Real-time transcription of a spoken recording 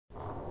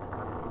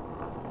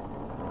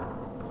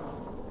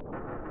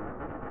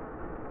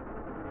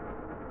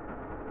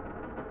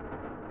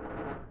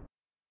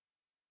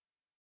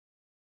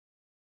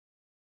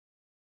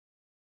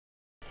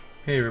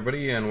Hey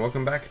everybody, and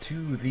welcome back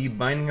to the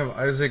Binding of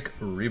Isaac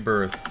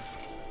Rebirth.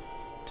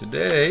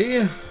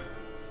 Today,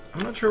 I'm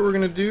not sure what we're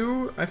gonna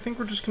do. I think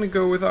we're just gonna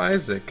go with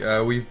Isaac.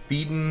 We've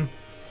beaten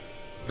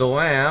the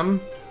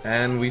lamb,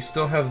 and we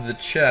still have the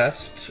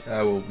chest,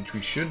 which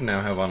we should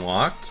now have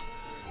unlocked.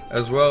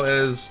 As well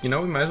as, we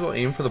might as well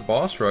aim for the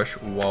boss rush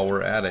while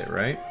we're at it,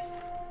 right?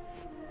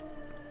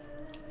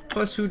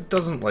 Plus, who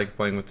doesn't like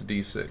playing with the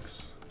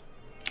D6?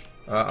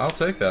 I'll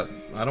take that.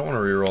 I don't want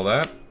to reroll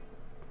that.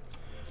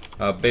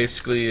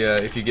 Basically,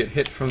 if you get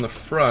hit from the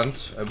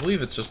front, I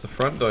believe it's just the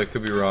front, though I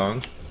could be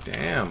wrong.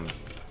 Damn.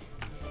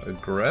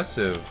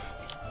 Aggressive.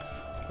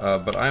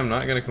 But I'm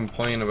not going to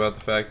complain about the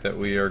fact that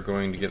we are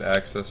going to get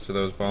access to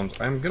those bombs.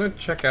 I'm going to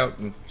check out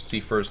and see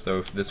first, though,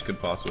 if this could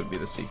possibly be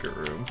the secret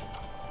room.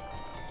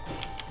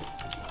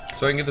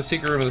 So I can get the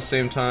secret room at the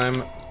same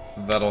time.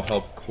 That'll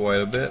help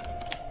quite a bit.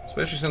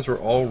 Especially since we're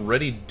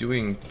already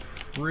doing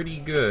pretty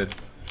good.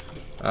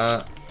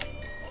 Yeah,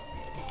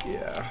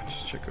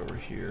 just check over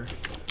here.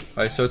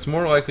 Alright, so it's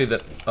more likely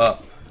that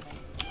up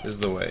is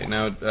the way.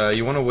 Now,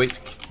 you want to wait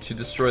to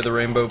destroy the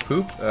rainbow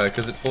poop,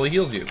 because it fully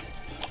heals you.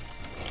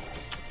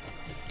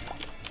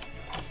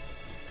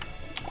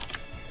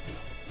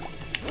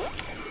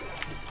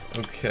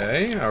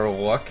 Okay, our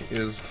luck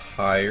is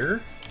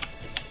higher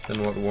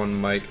than what one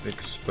might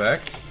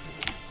expect.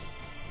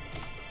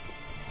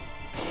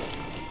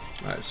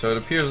 Alright, so it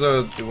appears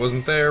though it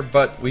wasn't there,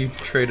 but we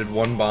traded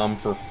one bomb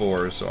for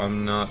 4, so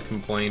I'm not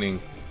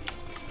complaining.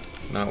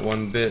 Not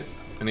one bit.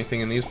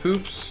 Anything in these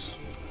poops?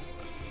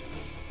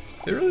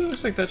 It really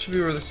looks like that should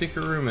be where the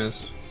secret room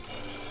is.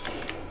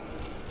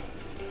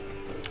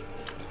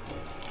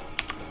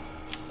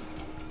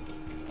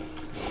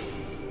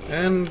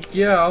 And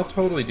yeah, I'll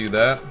totally do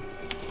that.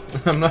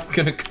 I'm not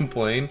gonna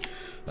complain.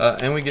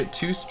 And we get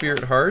 2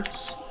 spirit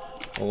hearts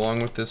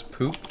along with this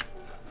poop.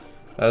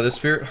 The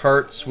spirit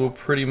hearts will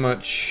pretty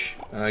much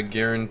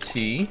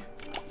guarantee,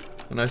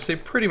 and I say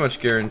pretty much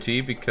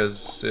guarantee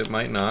because it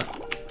might not,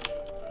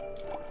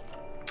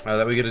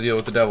 that we get to deal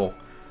with the devil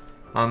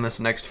on this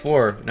next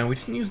floor. Now, we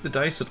didn't use the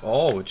dice at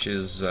all, which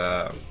is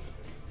kind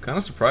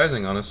of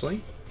surprising,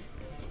 honestly.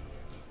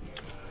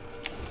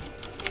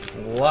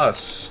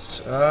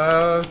 Lust.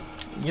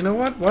 You know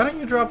what? Why don't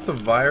you drop the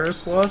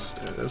virus lust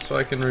so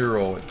I can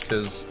reroll it?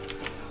 Because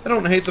I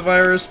don't hate the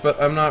virus, but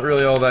I'm not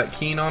really all that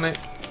keen on it.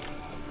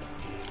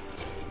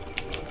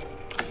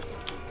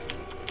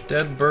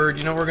 Dead bird.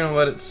 You know, we're gonna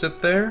let it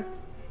sit there.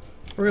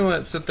 We're gonna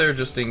let it sit there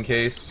just in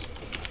case.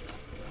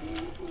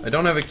 I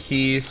don't have a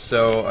key,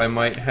 so I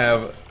might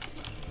have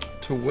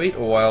to wait a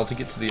while to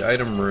get to the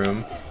item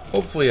room.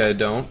 Hopefully I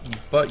don't,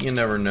 but you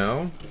never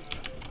know.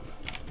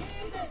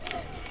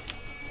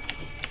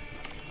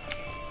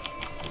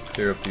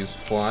 Clear up these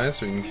flies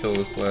so we can kill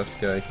this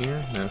last guy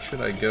here. Now, should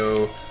I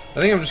go...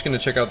 I think I'm just going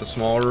to check out the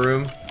smaller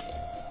room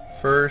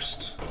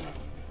first.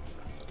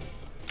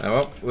 Oh,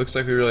 well, looks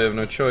like we really have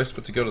no choice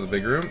but to go to the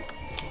big room.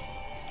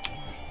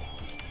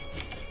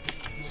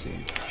 Let's see.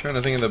 I'm trying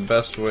to think of the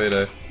best way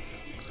to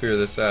clear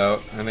this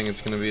out. I think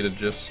it's going to be to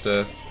just,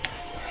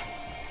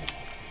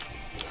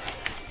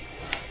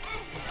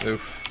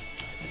 oof.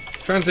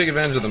 Trying to take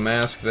advantage of the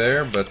mask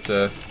there, but,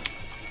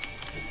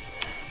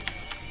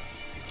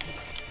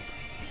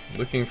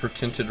 looking for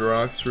tinted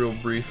rocks real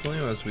briefly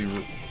as we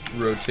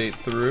rotate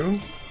through.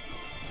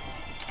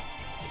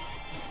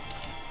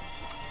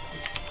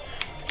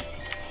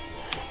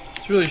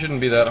 This really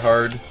shouldn't be that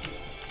hard.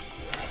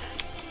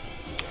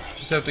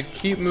 Just have to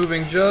keep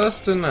moving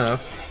just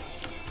enough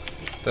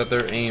that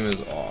their aim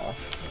is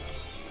off.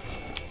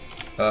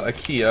 A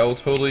key. I will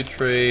totally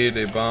trade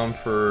a bomb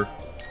for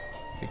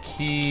a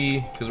key,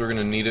 because we're going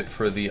to need it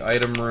for the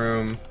item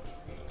room.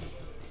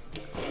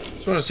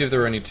 Just want to see if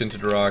there were any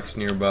tinted rocks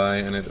nearby,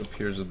 and it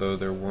appears as though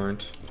there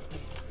weren't.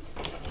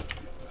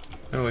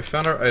 Now, we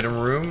found our item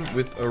room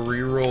with a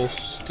reroll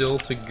still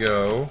to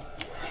go.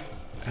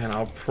 And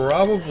I'll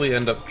probably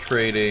end up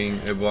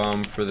trading a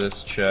bomb for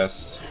this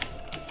chest.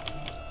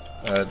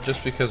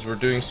 Just because we're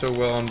doing so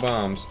well on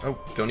bombs. Oh,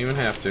 don't even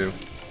have to.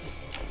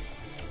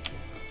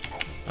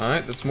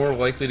 Alright, that's more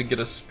likely to get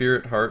us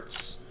spirit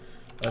hearts.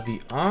 The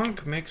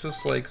Ankh makes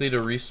us likely to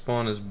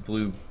respawn as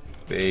blue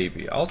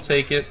baby. I'll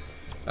take it,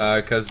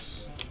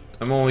 because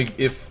I'm only,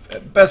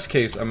 at best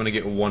case, I'm going to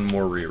get one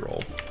more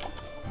reroll.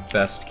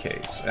 Best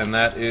case. And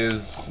that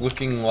is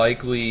looking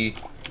likely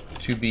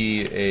to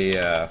be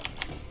a,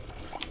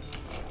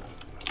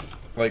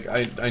 like,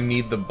 I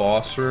need the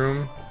boss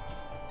room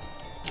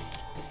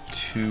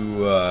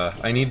to,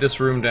 I need this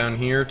room down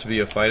here to be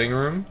a fighting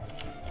room.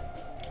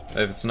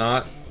 If it's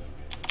not,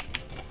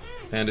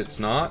 and it's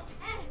not.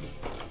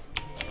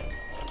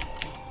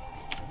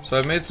 So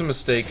I've made some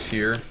mistakes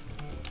here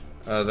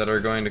that are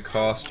going to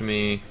cost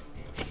me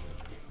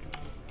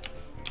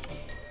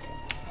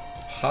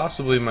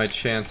possibly my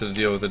chance to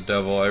deal with the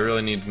devil. I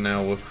really need to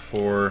now look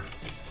for...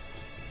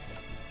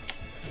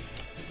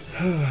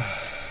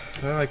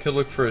 Well, I could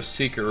look for a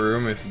secret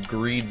room if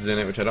greed's in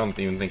it, which I don't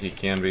even think it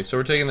can be. So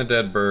we're taking the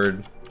dead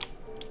bird.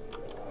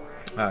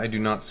 I do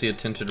not see a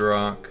tinted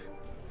rock.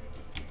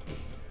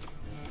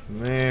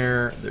 in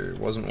there. There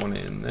wasn't one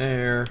in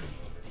there.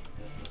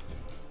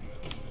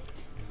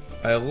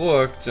 I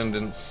looked and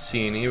didn't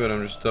see any, but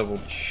I'm just double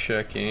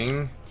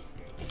checking.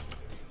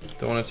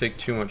 Don't want to take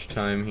too much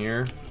time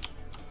here.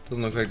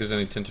 Doesn't look like there's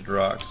any tinted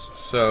rocks.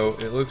 So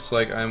it looks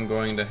like I'm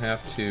going to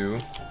have to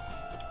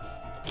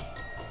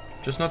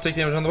just not take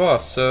damage on the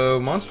boss. So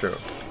Monstro.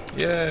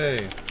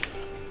 Yay!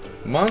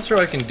 Monstro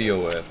I can deal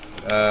with.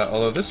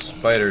 Although this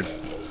spider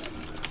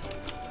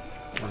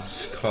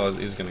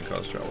is going to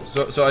cause trouble.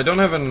 So I don't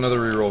have another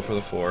reroll for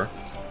the 4.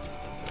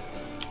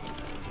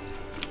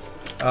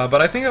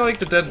 But I think I like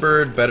the dead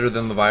bird better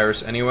than the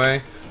virus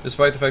anyway,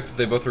 despite the fact that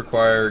they both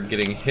require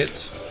getting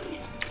hit,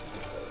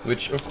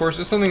 which of course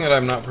is something that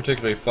I'm not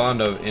particularly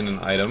fond of in an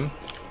item.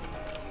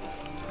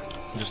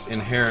 Just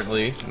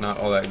inherently not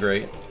all that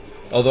great.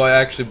 Although I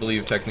actually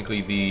believe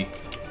technically the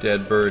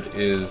dead bird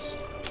is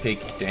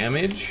take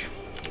damage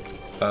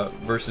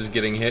versus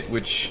getting hit,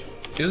 which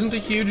isn't a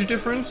huge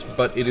difference,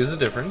 but it is a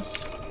difference.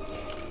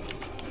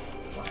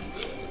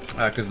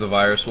 Because the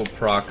virus will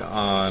proc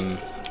on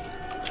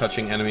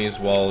touching enemies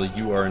while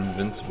you are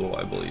invincible,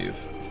 I believe.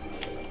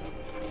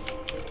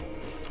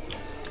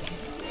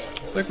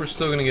 Looks like we're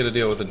still going to get a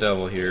deal with the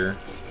devil here.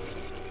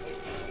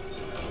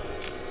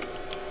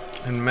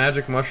 And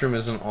Magic Mushroom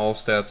is in all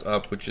stats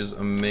up, which is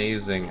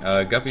amazing.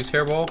 Guppy's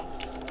Hairball,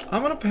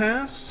 I'm going to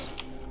pass.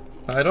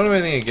 I don't have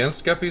anything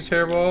against Guppy's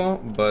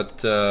Hairball,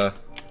 but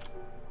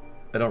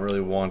I don't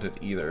really want it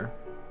either.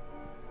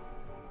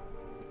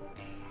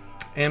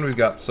 And we've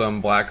got some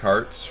black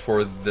hearts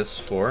for this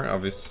floor.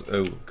 Obviously,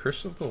 oh,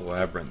 Curse of the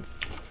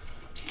Labyrinth.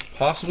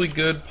 Possibly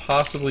good,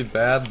 possibly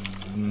bad.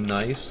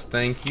 Nice,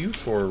 thank you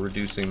for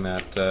reducing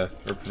that, or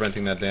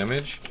preventing that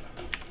damage.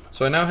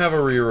 So I now have a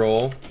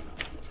reroll,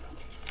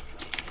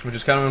 which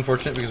is kind of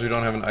unfortunate because we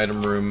don't have an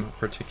item room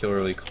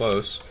particularly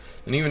close.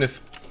 And even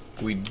if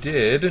we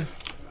did,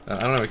 I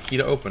don't have a key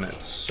to open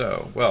it.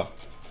 So, well,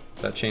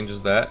 that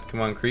changes that.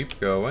 Come on,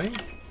 creep, go away.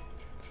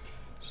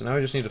 So now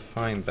we just need to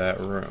find that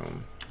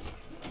room.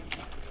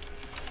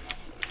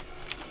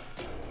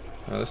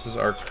 This is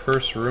our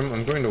curse room.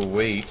 I'm going to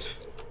wait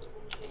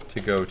to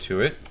go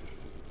to it.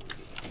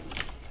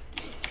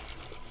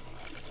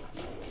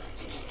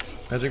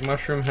 Magic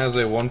Mushroom has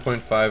a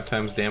 1.5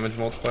 times damage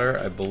multiplier.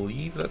 I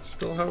believe that's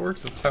still how it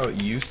works. That's how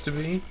it used to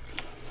be.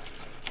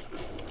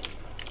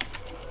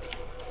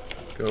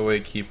 Go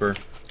away, Keeper.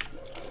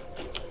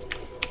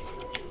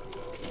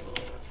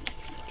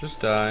 Just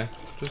die.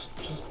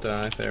 Just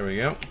die. There we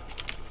go.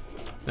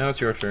 Now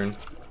it's your turn.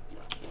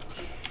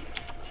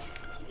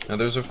 Now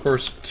there's of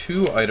course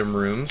 2 item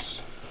rooms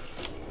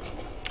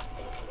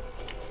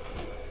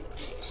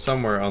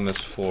somewhere on this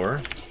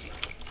floor.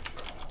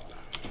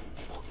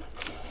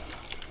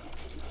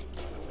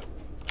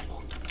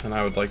 And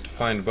I would like to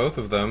find both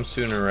of them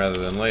sooner rather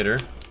than later.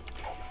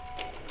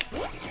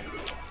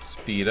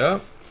 Speed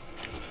up.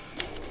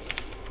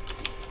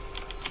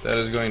 That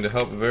is going to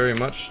help very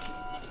much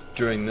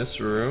during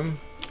this room.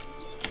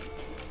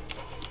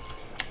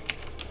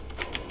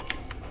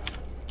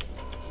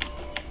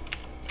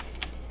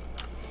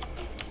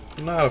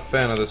 Not a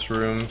fan of this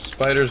room.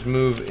 Spiders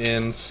move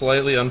in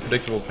slightly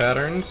unpredictable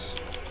patterns.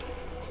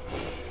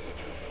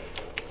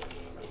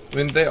 I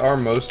mean, they are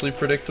mostly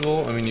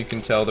predictable. I mean, you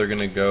can tell they're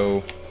gonna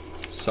go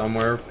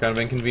somewhere kind of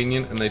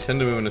inconvenient, and they tend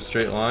to move in a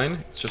straight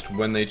line. It's just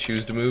when they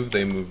choose to move,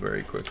 they move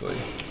very quickly.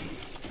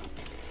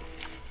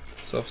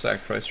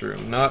 Self-sacrifice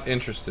room. Not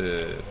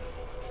interested.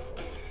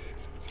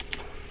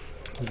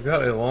 We've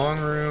got a long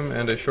room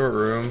and a short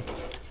room.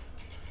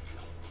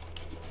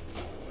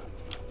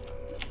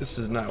 This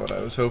is not what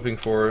I was hoping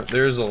for.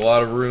 There's a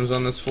lot of rooms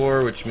on this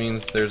floor, which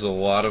means there's a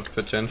lot of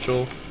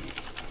potential.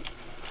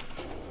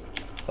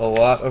 A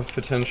lot of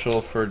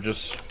potential for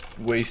just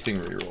wasting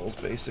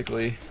rerolls,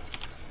 basically.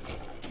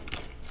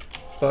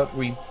 But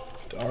we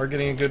are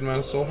getting a good amount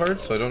of soul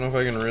hearts, so I don't know if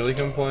I can really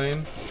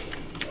complain.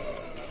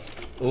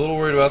 A little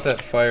worried about that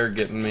fire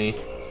getting me,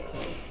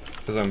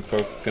 because I'm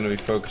going to be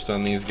focused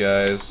on these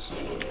guys.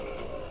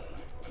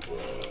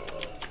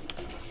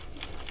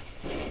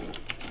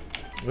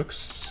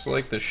 Looks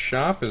like the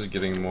shop is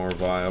getting more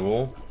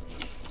viable.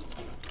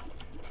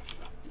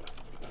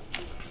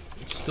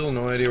 Still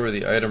no idea where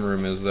the item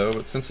room is though,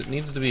 but since it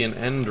needs to be an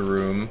end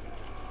room,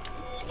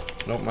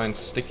 I don't mind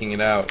sticking it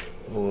out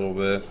a little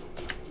bit.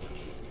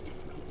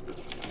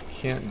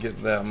 Can't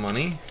get that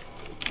money.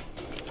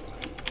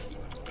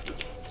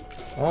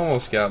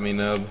 Almost got me,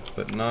 Nub,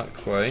 but not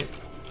quite.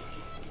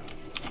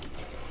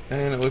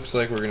 And it looks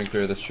like we're going to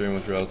clear this room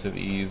with relative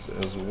ease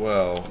as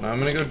well. Now I'm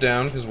going to go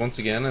down because once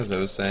again, as I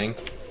was saying,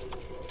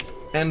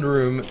 end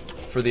room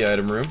for the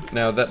item room.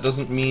 Now that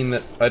doesn't mean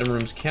that item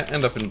rooms can't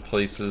end up in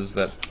places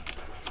that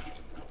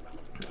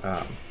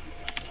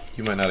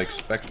you might not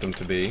expect them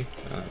to be.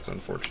 That's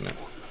unfortunate.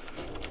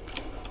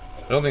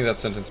 I don't think that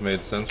sentence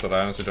made sense, but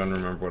I honestly don't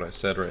remember what I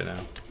said right now.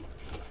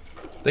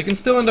 They can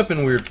still end up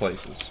in weird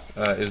places,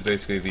 is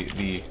basically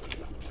the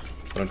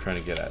what I'm trying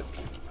to get at.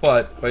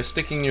 But by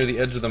sticking near the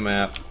edge of the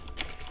map,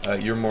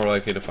 you're more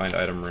likely to find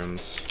item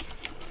rooms.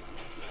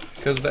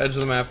 Because the edge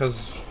of the map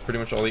has pretty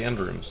much all the end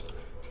rooms.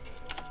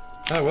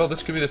 Oh, well,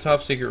 this could be the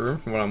top secret room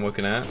from what I'm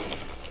looking at.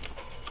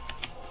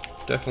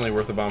 Definitely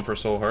worth a bomb for a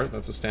soul heart.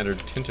 That's a standard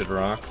tinted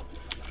rock.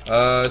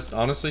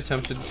 Honestly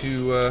tempted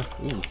to, ooh,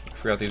 I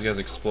forgot these guys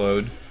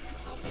explode.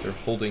 They're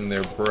holding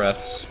their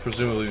breaths,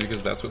 presumably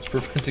because that's what's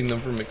preventing them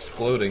from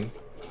exploding.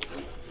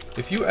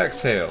 If you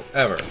exhale,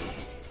 ever,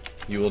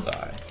 you will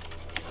die.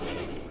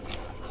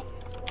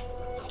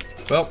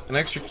 Well, an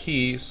extra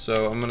key,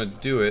 so I'm gonna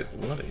do it.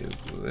 What is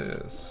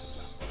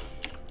this?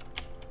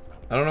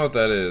 I don't know what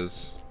that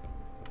is.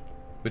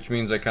 Which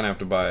means I kinda have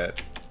to buy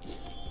it.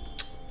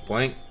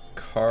 Blank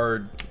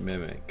card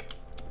mimic.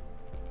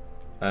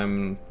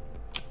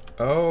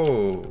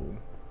 Oh.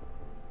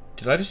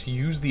 Did I just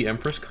use the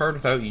Empress card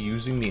without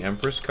using the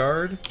Empress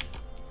card?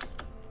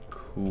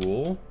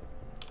 Cool.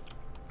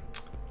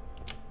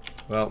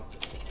 Well,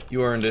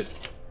 you earned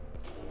it.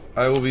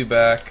 I will be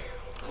back.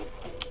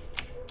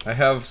 I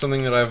have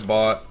something that I've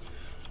bought.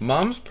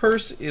 Mom's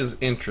purse is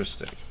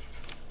interesting.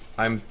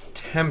 I'm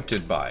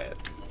tempted by it.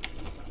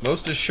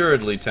 Most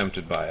assuredly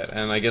tempted by it.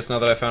 And I guess now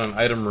that I found an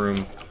item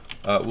room,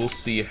 we'll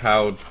see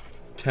how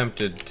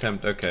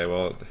okay,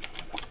 well,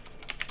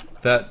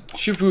 that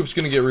Shoop Whoop's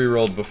gonna get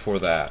re-rolled before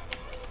that.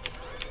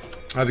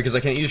 Because I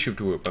can't use Shoop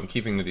Whoop, I'm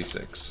keeping the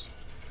D6.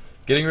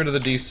 Getting rid of the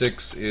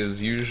D6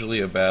 is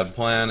usually a bad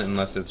plan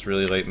unless it's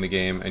really late in the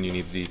game and you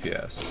need the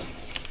DPS.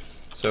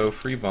 So,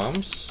 free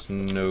bombs,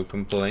 no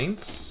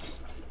complaints.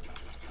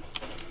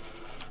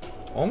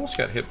 Almost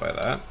got hit by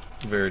that.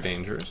 Very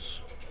dangerous.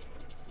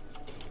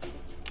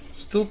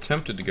 Still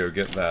tempted to go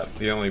get that.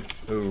 The only...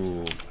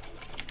 ooh.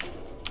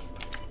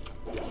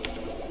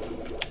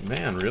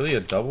 Man, really? A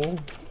double?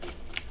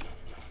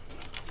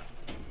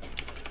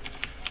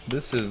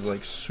 This is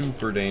like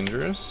super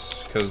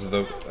dangerous because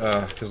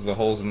the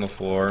holes in the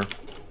floor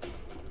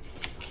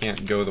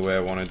can't go the way I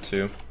wanted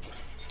to.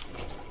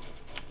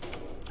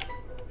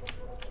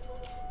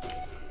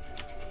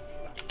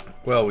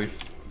 Well, wait,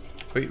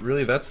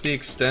 really? That's the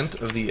extent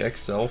of the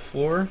XL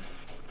floor?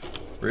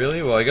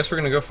 Really? Well, I guess we're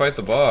gonna go fight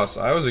the boss.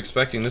 I was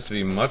expecting this to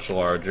be much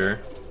larger.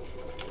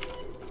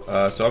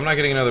 So I'm not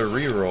getting another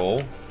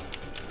reroll.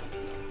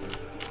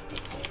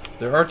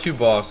 There are 2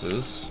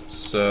 bosses,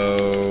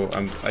 so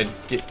I'd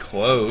get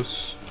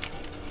close.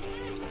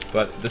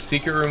 But the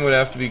secret room would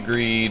have to be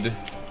greed.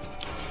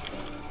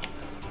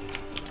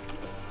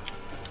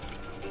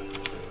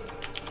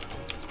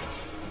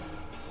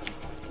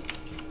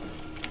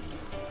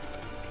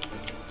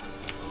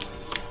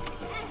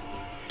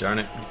 Darn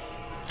it.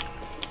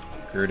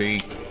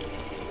 Gertie.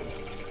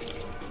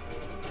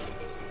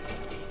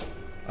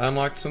 I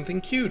unlocked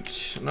something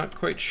cute. I'm not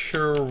quite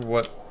sure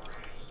what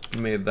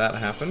made that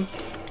happen.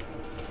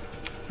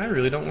 I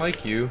really don't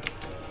like you.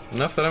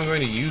 Enough that I'm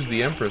going to use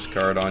the Empress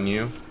card on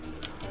you.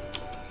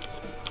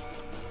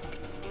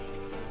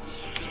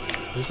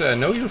 I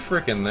know you're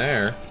frickin'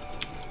 there.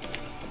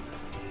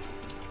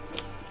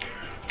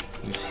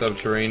 You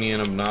subterranean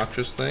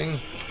obnoxious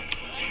thing.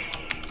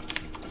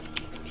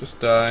 Just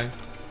die.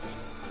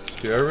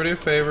 Just do everybody a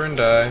favor and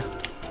die.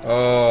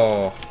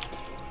 Oh.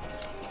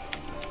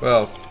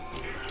 Well,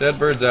 dead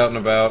bird's out and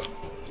about.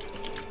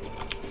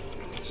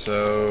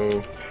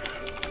 So,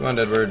 come on,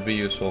 dead bird, be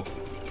useful.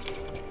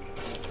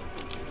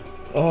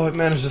 Oh, it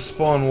managed to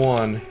spawn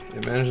 1.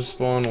 It managed to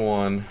spawn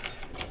 1.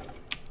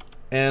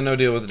 And no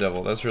deal with the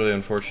devil. That's really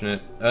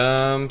unfortunate.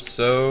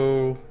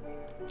 So...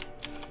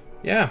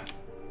 yeah.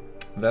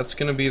 That's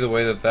gonna be the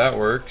way that that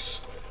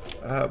works.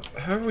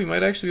 However, we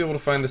might actually be able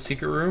to find the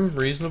secret room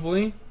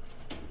reasonably.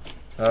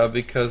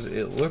 Because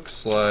it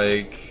looks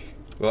like...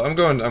 well, I'm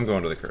going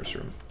to the curse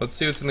room. Let's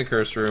see what's in the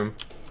curse room.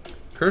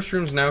 Curse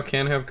rooms now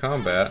can have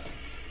combat.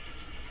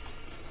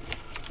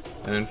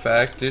 And in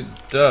fact, it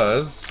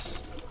does.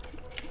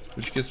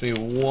 Which gets me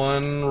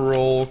 1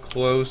 roll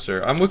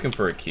closer. I'm looking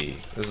for a key.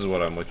 This is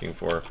what I'm looking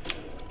for.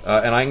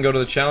 And I can go to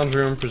the challenge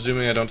room,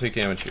 presuming I don't take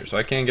damage here. So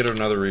I can get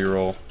another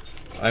reroll.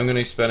 I'm going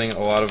to be spending a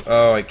lot of...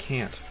 oh, I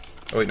can't.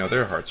 Oh, wait, no,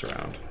 there are hearts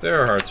around.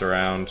 There are hearts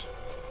around.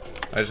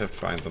 I just have to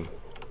find them.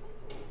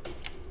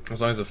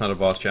 As long as it's not a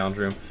boss challenge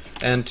room.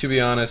 And to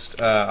be honest,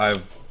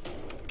 I've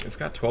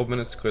got 12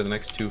 minutes to clear the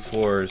next 2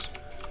 floors.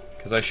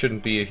 Because I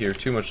shouldn't be here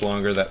too much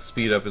longer. That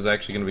speed up is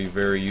actually going to be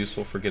very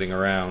useful for getting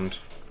around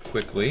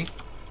quickly.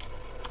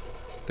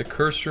 The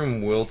curse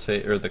room will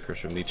take, or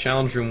the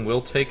challenge room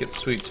will take its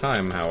sweet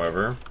time,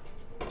 however.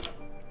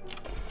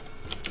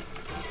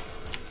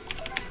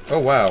 Oh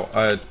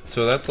wow,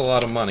 so that's a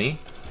lot of money.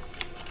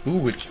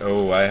 Ooh,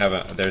 I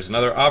haven't, there's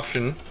another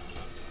option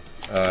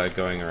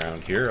going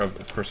around here.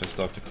 Of course I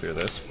still have to clear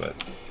this, but...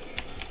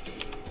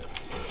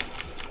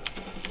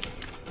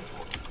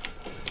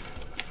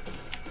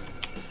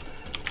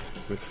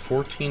 with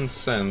 14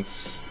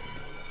 cents,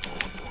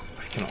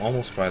 I can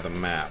almost buy the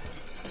map.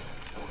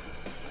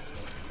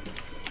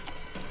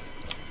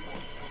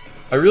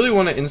 I really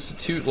want to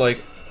institute,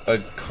 like, a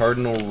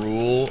cardinal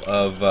rule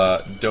of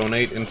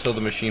donate until the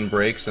machine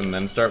breaks and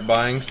then start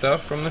buying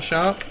stuff from the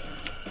shop.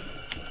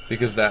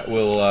 Because that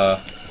will,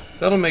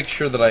 that'll make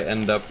sure that I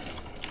end up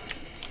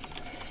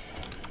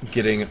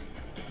getting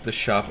the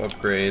shop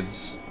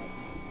upgrades.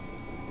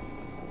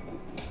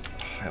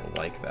 don't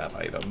like that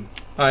item.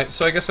 Alright,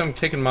 so I guess I'm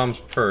taking Mom's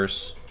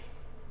purse.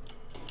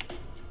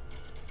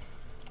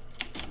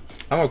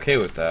 I'm okay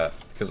with that,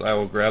 because I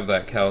will grab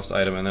that calloused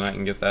item and then I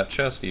can get that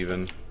chest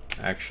even.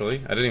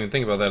 Actually, I didn't even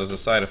think about that as a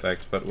side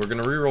effect, but we're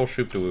gonna reroll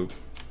Shoop to Whoop.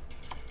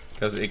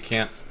 Because it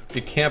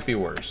can't be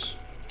worse.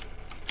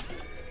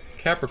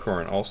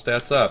 Capricorn, all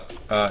stats up.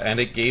 And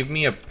it gave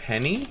me a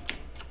penny?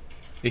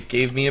 It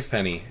gave me a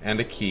penny and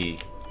a key.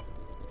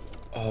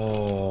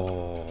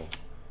 Oh.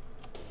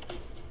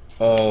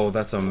 Oh,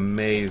 that's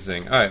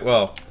amazing. Alright,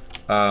 well,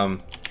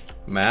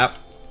 map,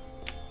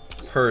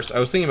 purse. I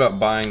was thinking about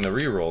buying the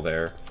reroll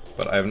there,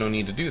 but I have no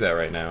need to do that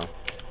right now.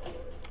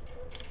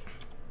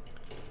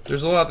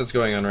 There's a lot that's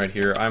going on right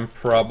here. I'm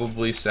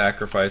probably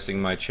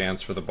sacrificing my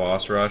chance for the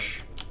boss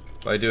rush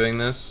by doing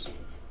this.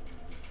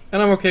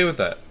 And I'm okay with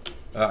that.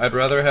 I'd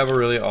rather have a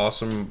really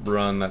awesome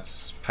run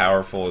that's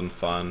powerful and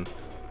fun.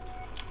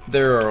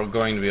 There are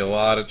going to be a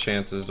lot of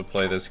chances to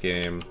play this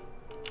game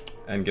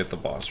and get the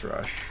boss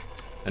rush.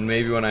 And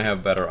maybe when I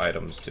have better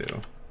items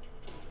too.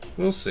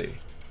 We'll see.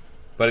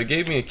 But it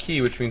gave me a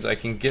key, which means I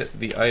can get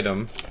the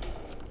item.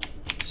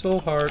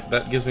 Soul Heart.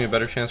 That gives me a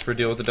better chance for a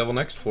deal with the devil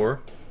next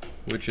floor,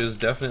 which is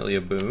definitely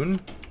a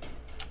boon.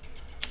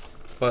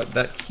 But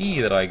that key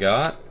that I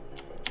got...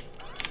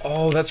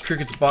 Oh, that's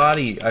Cricket's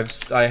body.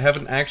 I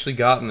haven't actually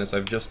gotten this,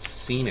 I've just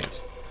seen it.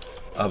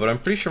 But I'm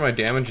pretty sure my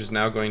damage is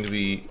now going to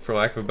be, for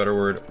lack of a better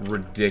word,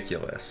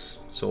 ridiculous.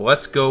 So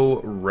let's go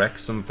wreck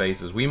some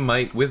faces. We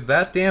might, with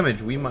that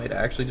damage, we might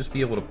actually just be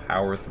able to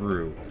power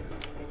through.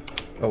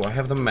 Oh, I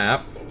have the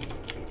map.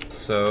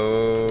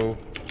 So...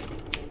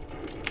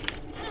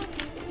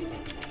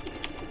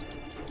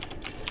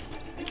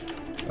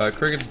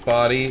 Cricket's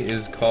body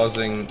is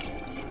causing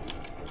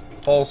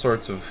all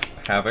sorts of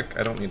havoc.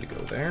 I don't need to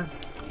go there.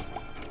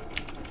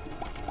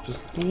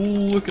 Just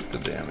look at the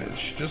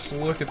damage. Just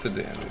look at the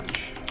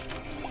damage.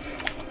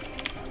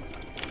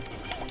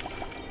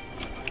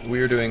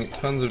 We are doing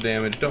tons of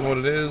damage. Don't know what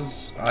it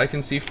is. I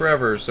can see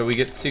forever, so we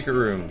get secret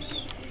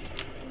rooms.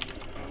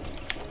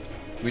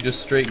 We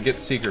just straight get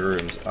secret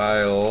rooms.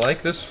 I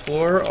like this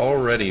floor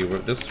already.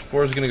 This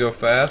floor is going to go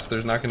fast.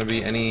 There's not going to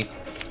be any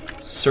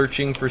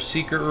searching for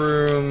secret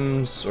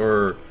rooms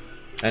or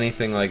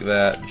anything like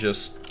that.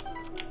 Just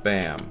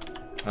bam.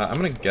 I'm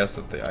gonna guess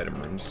that the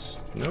item room's...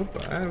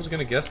 Nope, I was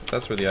gonna guess that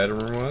that's where the item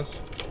room was.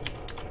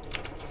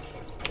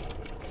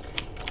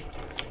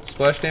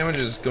 Splash damage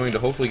is going to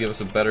hopefully give us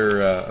a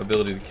better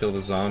ability to kill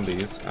the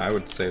zombies. I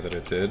would say that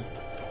it did.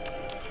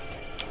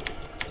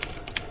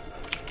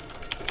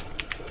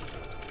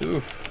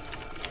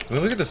 Oof. I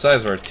mean, look at the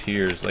size of our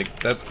tears.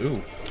 Like, that...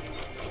 Ooh.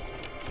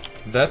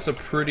 That's a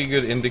pretty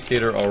good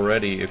indicator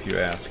already, if you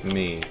ask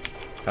me,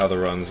 how the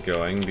run's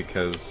going,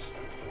 because...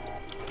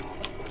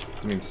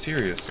 I mean,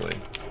 seriously.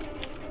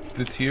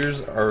 The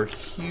tears are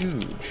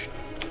huge.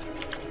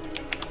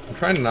 I'm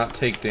trying to not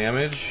take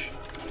damage.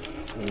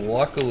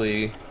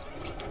 Luckily,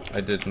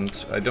 I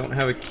didn't. I don't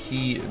have a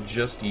key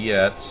just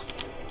yet,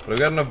 but I've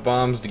got enough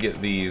bombs to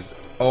get these.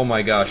 Oh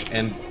my gosh,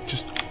 and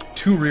just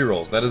 2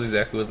 rerolls. That is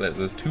exactly what that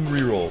is. 2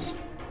 rerolls.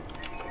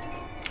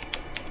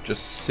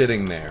 Just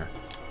sitting there,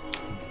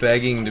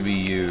 begging to be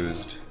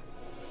used.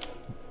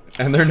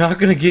 And they're not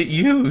gonna get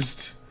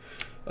used!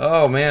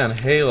 Oh man,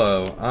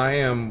 Halo. I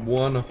am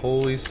one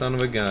holy son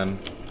of a gun.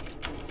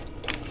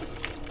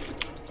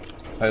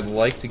 I'd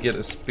like to get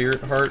a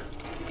spirit heart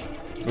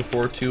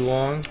before too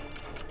long.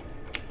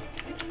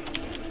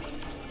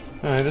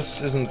 Alright,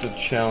 this isn't a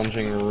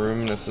challenging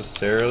room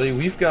necessarily.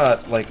 We've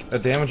got like a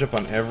damage up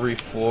on every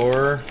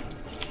floor.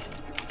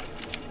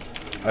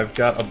 I've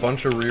got a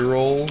bunch of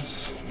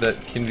rerolls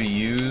that can be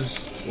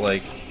used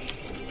like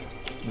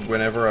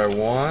whenever I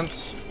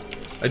want.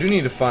 I do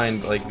need to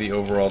find like the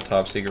overall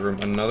top secret room.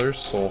 Another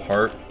soul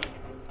heart.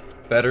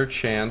 Better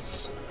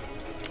chance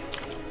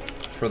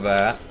for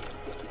that.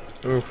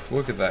 Oof,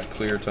 look at that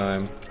clear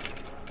time.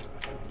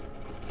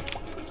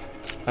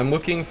 I'm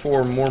looking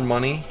for more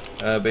money,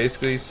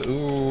 basically. So,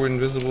 ooh,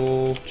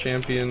 invisible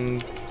champion.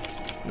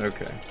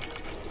 Okay.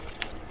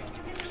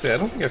 See, I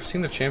don't think I've seen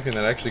the champion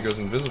that actually goes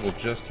invisible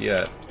just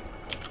yet.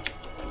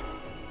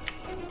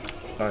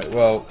 Alright,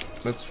 well,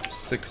 that's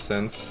 6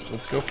 cents.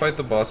 Let's go fight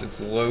the boss. It's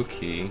low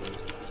key.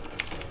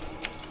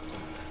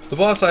 The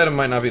boss item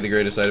might not be the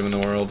greatest item in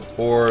the world,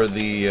 or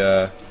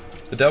the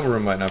devil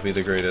room might not be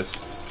the greatest.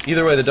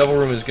 Either way, the devil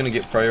room is going to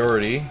get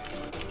priority.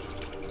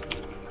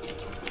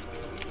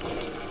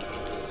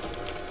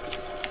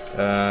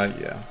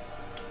 Yeah.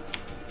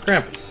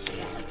 Krampus.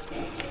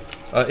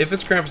 If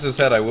it's Krampus's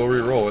head, I will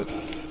re-roll it.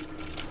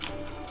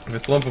 If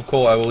it's lump of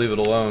coal, I will leave it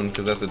alone,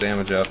 because that's a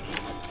damage up.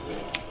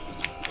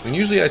 I mean,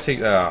 usually I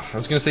take... I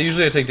was going to say,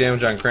 usually I take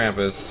damage on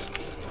Krampus.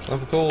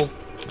 Lump of coal,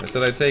 I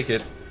said I'd take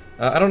it.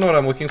 I don't know what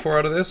I'm looking for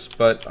out of this,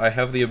 but I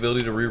have the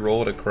ability to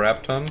re-roll it a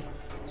crap ton,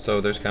 so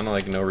there's kind of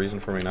like no reason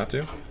for me not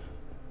to.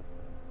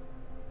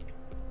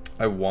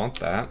 I want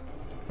that.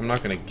 I'm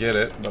not going to get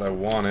it, but I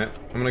want it.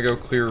 I'm going to go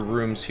clear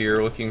rooms here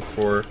looking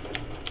for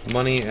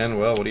money and,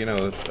 well, what do you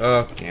know?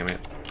 Oh, damn it.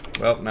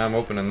 Well, now I'm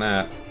opening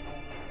that.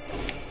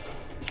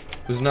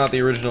 was not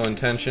the original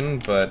intention,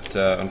 but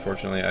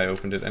unfortunately I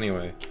opened it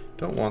anyway.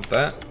 Don't want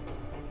that.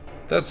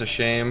 That's a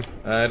shame.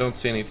 I don't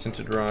see any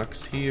tinted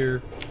rocks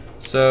here.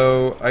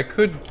 So, I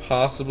could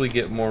possibly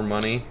get more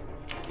money.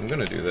 I'm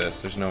gonna do this.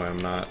 There's no way I'm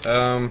not.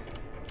 I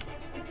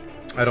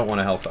don't want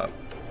to health up.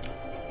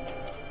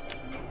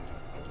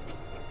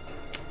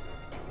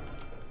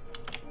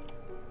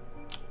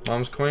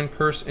 Mom's coin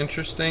purse,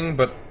 interesting,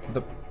 but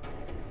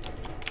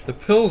the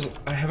pills,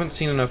 I haven't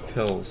seen enough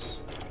pills.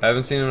 I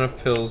haven't seen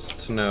enough pills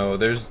to know.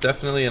 There's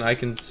definitely an I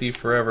can see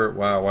forever.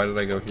 Wow, why did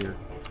I go here?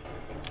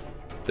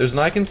 There's an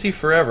I can see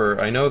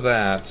forever, I know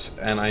that,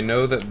 and I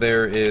know that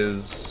there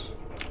is...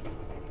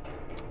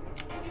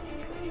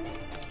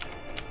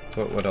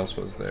 What else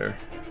was there?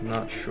 I'm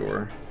not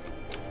sure.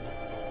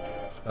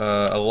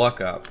 A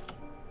luck up.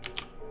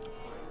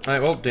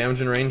 Alright, well,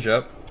 damage and range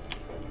up.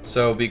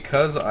 So,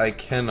 because I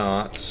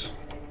cannot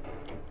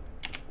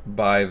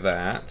buy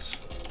that,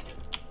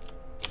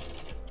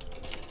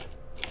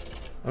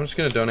 I'm just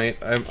gonna donate.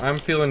 I'm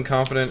feeling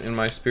confident in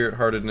my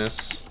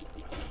spirit-heartedness.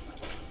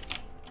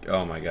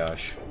 Oh my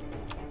gosh.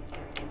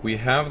 We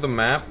have the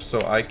map,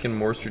 so I can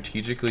more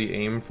strategically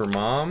aim for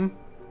Mom.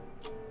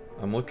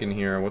 I'm looking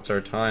here. What's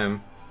our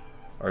time?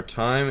 Our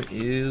time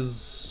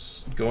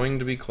is going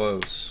to be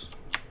close.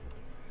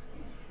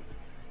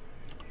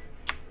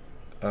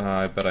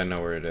 I bet I know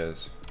where it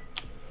is.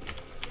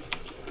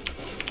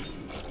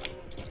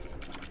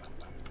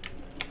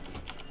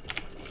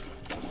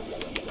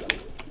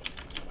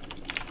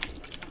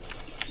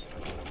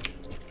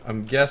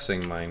 I'm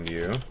guessing, mind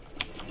you.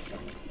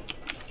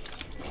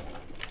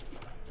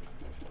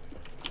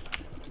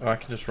 Oh, I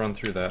can just run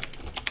through that.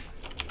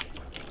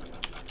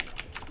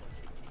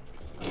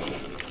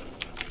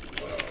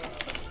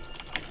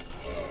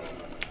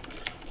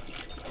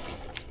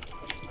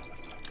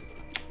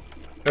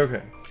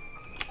 Okay.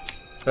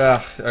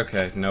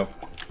 Okay, nope.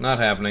 Not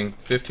happening.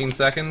 15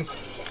 seconds?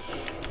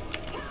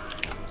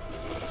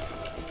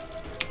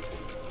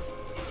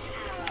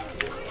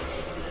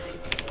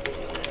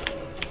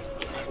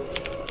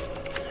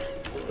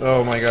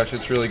 Oh my gosh,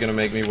 it's really gonna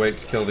make me wait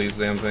to kill these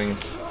damn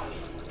things.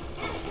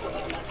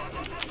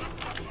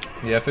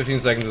 Yeah, 15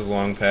 seconds is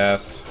long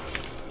past.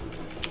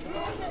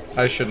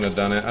 I shouldn't have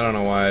done it. I don't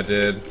know why I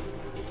did.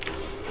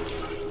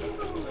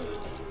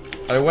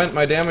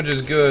 My damage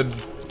is good.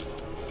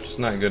 Just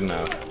not good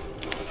enough.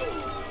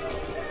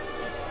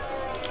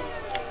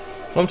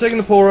 Well, I'm taking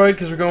the Polaroid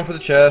because we're going for the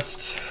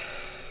chest.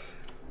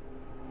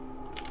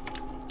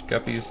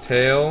 Guppy's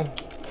tail.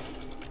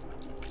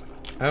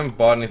 I haven't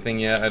bought anything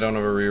yet. I don't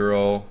have a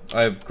reroll.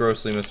 I've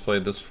grossly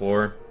misplayed this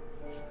floor.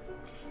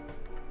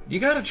 You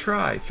gotta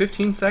try.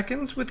 15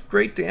 seconds with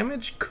great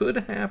damage could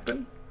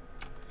happen.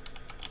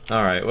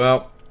 Alright,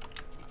 well,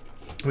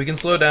 we can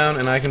slow down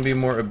and I can be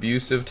more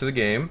abusive to the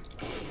game.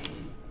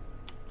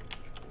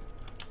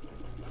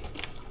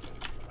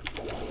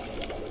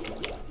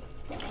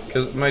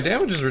 Because my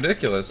damage is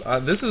ridiculous.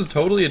 This is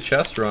totally a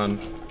chest run.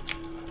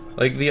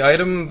 Like, the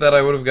item that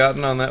I would have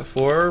gotten on that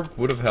floor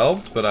would have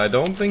helped, but I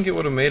don't think it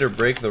would have made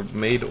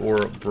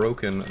or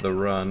broken the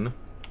run.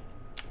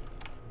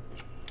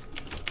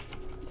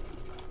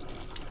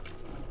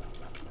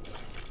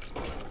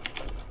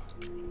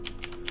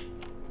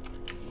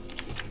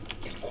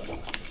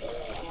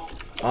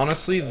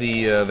 Honestly,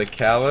 the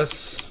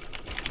callus,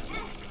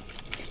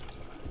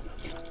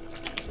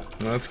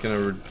 well, that's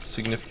gonna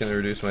significantly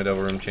reduce my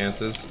double room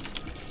chances.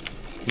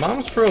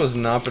 Mom's Pro has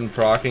not been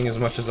proccing as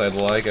much as I'd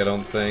like, I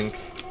don't think.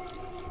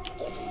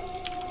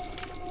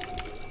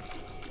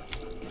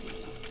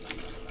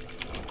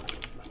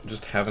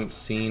 Just haven't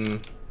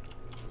seen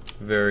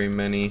very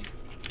many.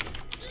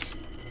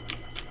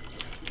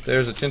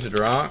 There's a tinted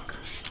rock.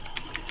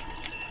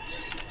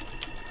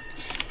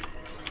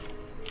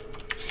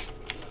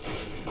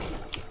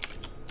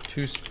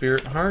 Two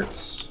spirit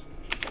hearts.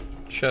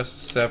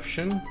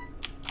 Chestception.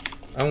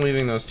 I'm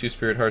leaving those two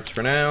spirit hearts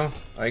for now.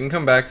 I can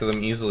come back to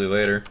them easily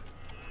later.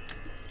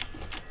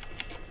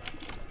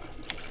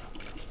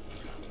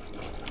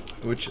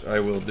 Which I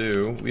will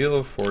do. Wheel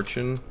of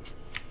Fortune.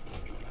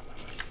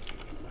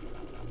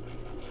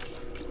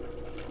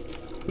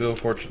 Wheel of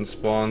Fortune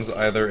spawns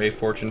either a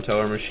fortune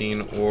teller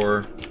machine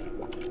or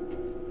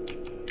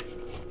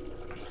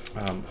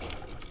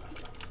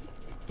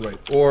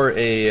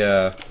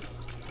a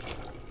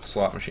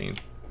slot machine.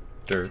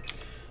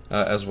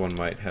 As one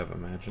might have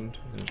imagined.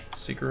 The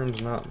secret room's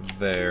not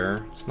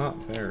there. It's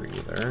not there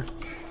either.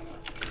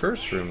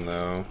 Curse room,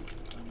 though.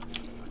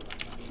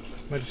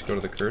 Might just go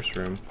to the curse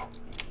room.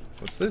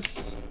 What's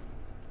this?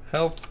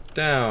 Health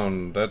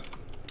down.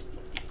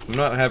 I'm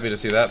not happy to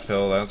see that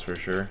pill, that's for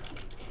sure.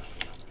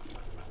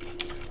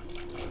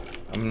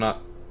 I'm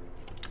not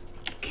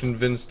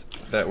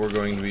convinced that we're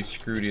going to be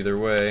screwed either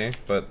way,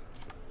 but...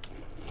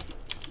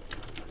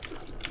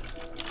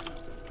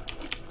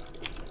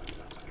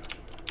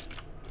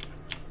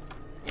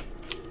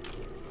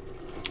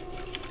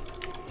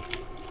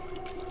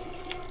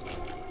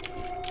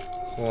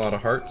 a lot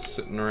of hearts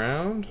sitting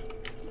around.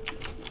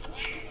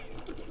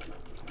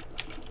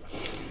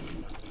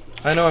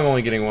 I know I'm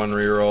only getting one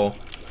reroll.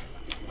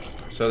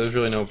 So there's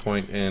really no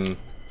point in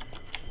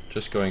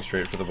just going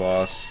straight for the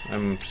boss.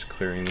 I'm just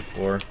clearing the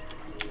floor.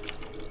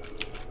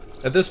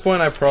 At this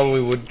point, I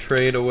probably would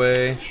trade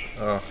away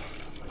the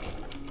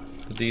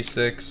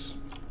D6.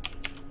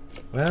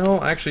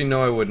 Well, actually,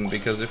 no, I wouldn't,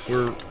 because if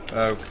we're...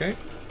 okay.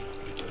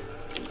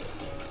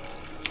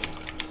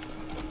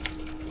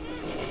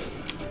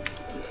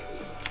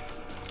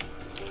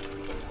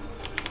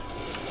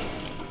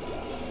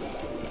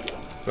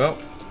 Well,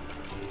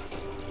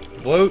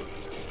 bloat,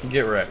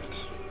 get wrecked.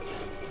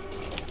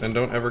 And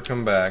don't ever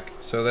come back.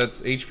 So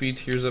that's HP,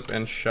 tears up,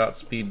 and shot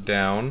speed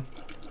down.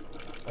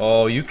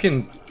 Oh, you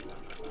can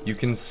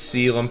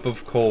see lump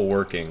of coal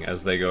working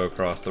as they go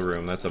across the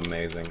room. That's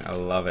amazing. I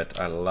love it.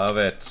 I love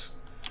it.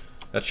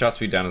 That shot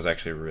speed down is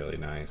actually really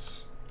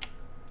nice.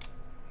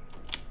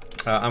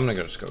 I'm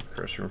gonna just go to the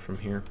curse room from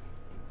here.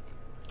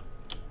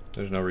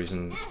 There's no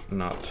reason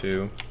not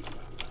to.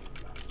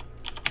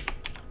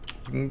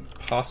 You can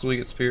possibly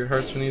get spirit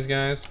hearts from these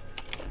guys.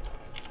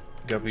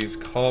 Guppy's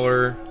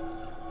collar.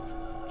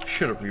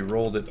 Should have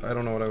re-rolled it. I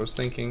don't know what I was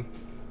thinking.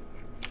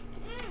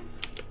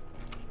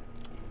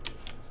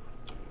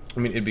 I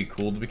mean, it'd be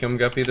cool to become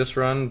Guppy this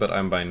run, but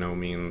I'm by no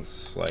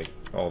means, like,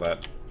 all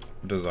that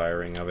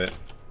desiring of it.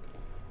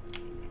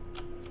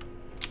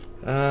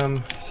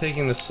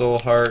 Taking the soul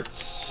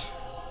hearts.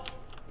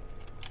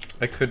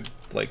 I could,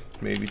 like,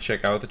 maybe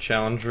check out the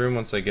challenge room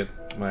once I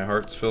get my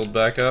hearts filled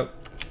back up.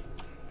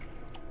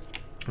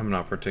 I'm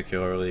not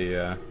particularly,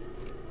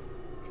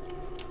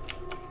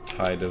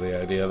 tied to the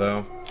idea,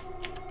 though.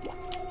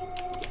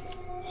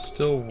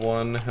 Still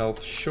 1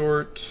 health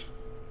short.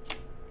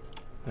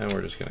 And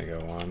we're just gonna go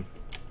on.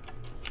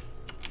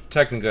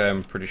 Technically,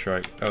 I'm pretty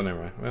sure oh, never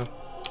mind.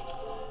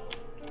 Well,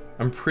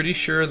 I'm pretty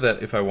sure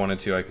that if I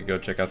wanted to, I could go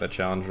check out that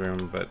challenge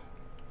room, but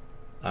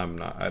I'm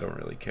not. I don't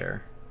really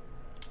care.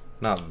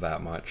 Not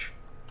that much.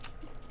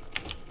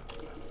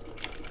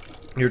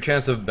 Your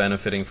chance of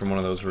benefiting from one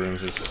of those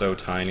rooms is so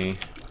tiny.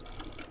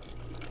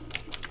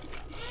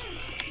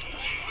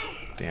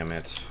 Damn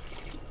it.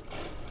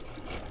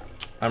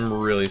 I'm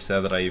really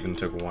sad that I even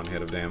took 1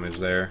 hit of damage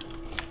there.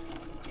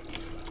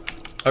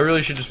 I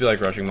really should just be like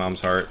rushing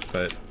Mom's heart,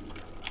 but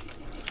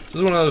this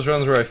is one of those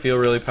runs where I feel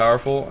really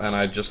powerful and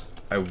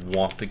I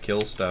want to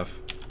kill stuff.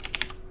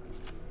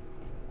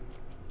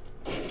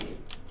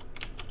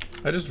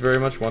 I just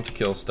very much want to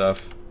kill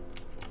stuff.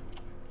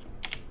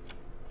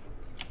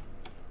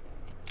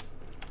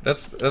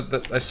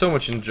 I so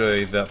much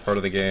enjoy that part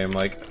of the game.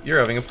 Like, you're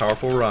having a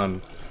powerful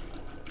run.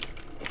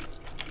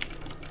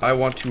 I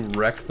want to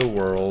wreck the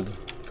world.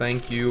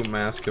 Thank you,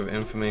 Mask of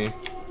Infamy,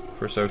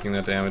 for soaking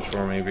that damage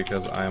for me,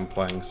 because I am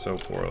playing so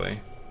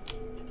poorly.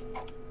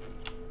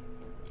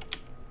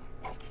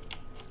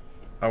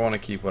 I want to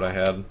keep what I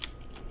had.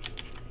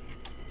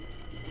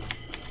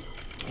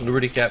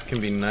 Liberty Cap can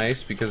be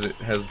nice because it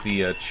has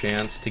the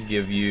chance to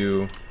give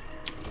you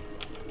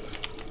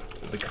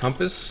the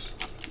compass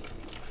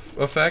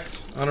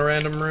effect on a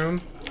random room,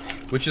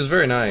 which is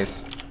very nice.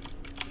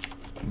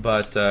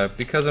 But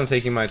because I'm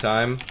taking my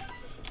time,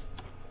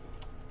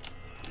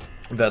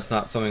 that's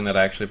not something that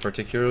actually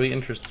particularly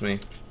interests me.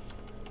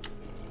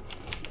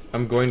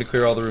 I'm going to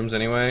clear all the rooms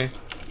anyway.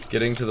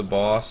 Getting to the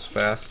boss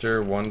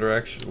faster, one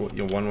direction,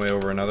 one way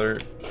over another.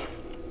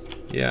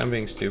 Yeah, I'm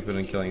being stupid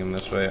and killing him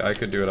this way. I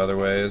could do it other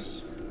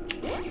ways.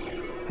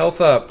 Health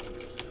up.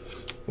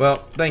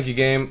 Well, thank you,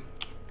 game.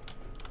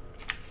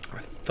 I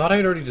thought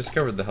I'd already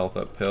discovered the health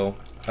up pill.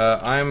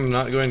 I'm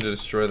not going to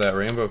destroy that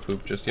rainbow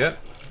poop just yet.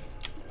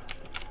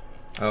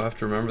 I'll have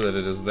to remember that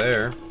it is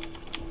there.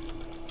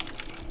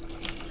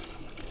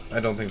 I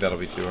don't think that'll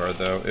be too hard,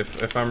 though.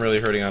 If I'm really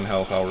hurting on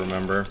health, I'll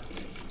remember.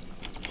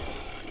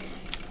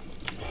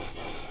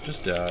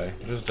 Just die.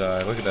 Just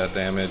die. Look at that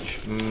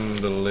damage.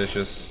 Mmm,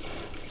 delicious.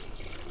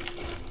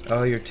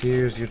 Oh, your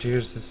tears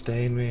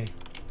sustain me.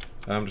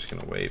 I'm just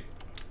gonna wait.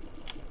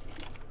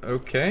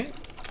 Okay.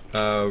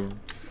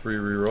 Free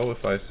reroll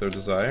if I so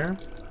desire.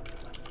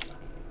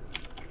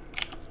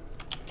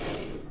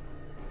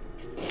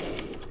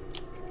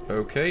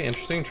 Okay,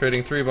 interesting.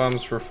 Trading 3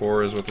 bombs for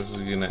 4 is what this is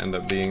gonna end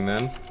up being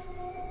then.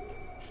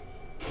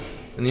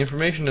 And the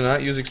information to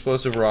not use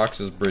explosive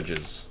rocks as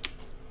bridges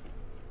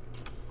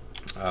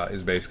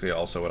is basically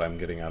also what I'm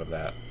getting out of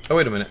that. Oh,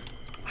 wait a minute.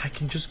 I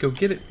can just go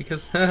get it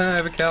because I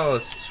have a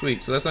callus.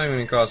 Sweet. So that's not even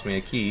going to cost me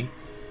a key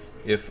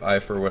if I,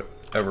 for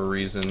whatever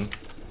reason,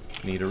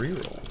 need a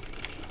reroll.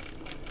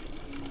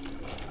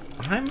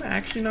 I'm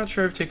actually not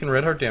sure I've taken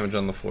red heart damage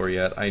on the floor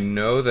yet. I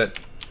know that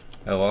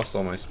I lost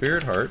all my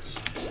spirit hearts.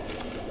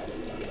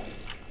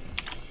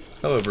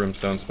 Hello,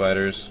 brimstone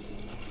spiders.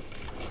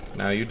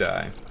 Now you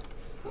die.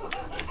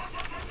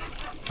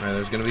 Alright,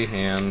 there's gonna be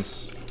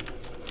hands.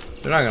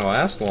 They're not gonna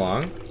last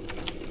long.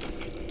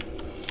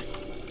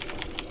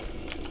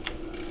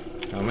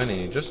 How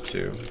many? Just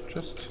 2.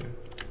 Just 2.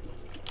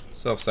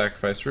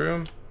 Self-sacrifice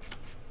room.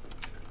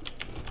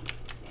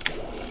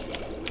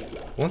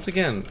 Once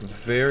again,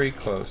 very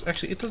close.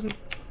 Actually, it doesn't...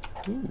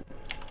 Ooh.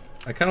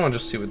 I kind of want to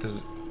just see what this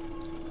is.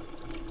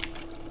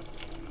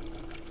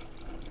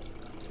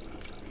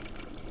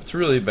 It's It's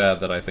really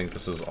bad that I think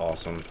this is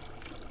awesome.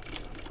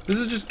 This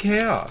is just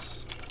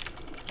chaos.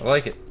 I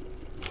like it.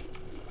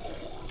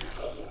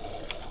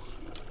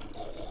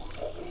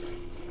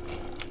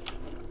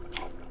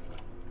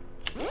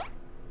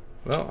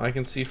 Well, I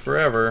can see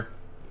forever.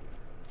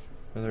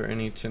 Are there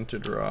any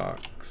tinted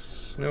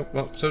rocks? Nope.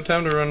 Well, so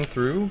time to run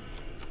through.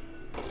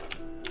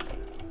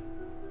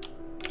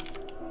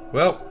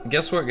 Well,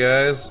 guess what,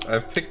 guys?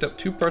 I've picked up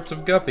 2 parts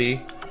of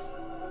Guppy.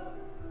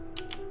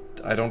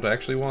 I don't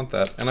actually want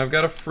that. And I've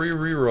got a free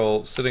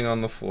reroll sitting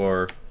on the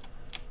floor.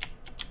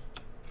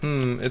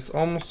 It's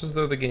almost as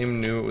though the game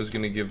knew it was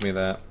going to give me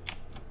that.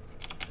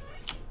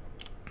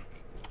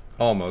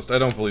 Almost. I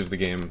don't believe the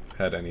game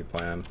had any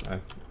plan.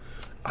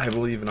 I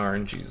believe in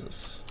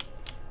RNGesus.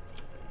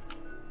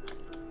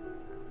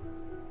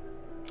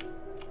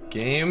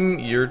 Game,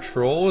 your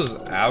troll is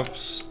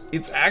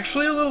it's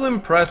actually a little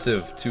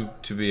impressive,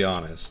 to be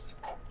honest.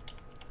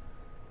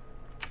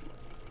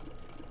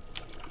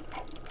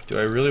 Do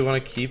I really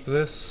want to keep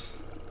this?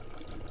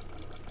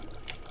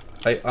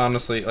 I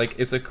honestly, like,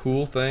 it's a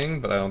cool thing,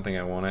 but I don't think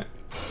I want it.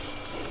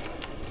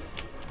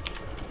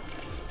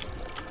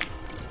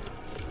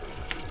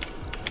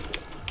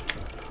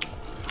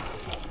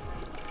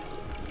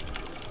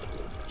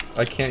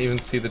 I can't even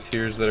see the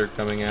tears that are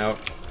coming out.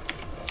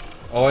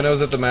 All I know is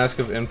that the Mask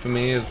of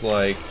Infamy is,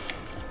 like,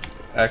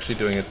 actually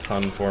doing a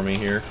ton for me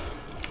here.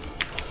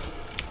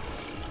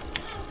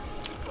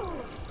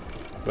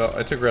 Well,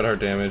 I took red heart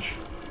damage.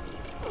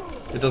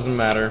 It doesn't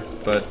matter,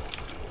 but...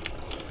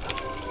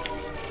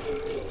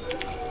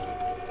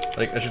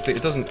 like, I should say,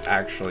 it doesn't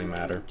actually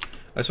matter.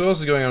 I see what else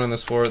is going on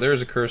this floor.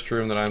 There's a cursed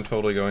room that I'm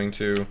totally going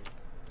to.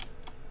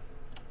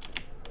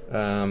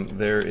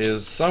 There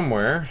is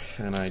somewhere,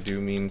 and I do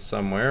mean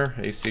somewhere,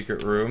 a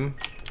secret room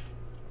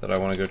that I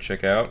want to go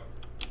check out.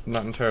 I'm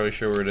not entirely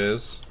sure where it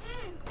is.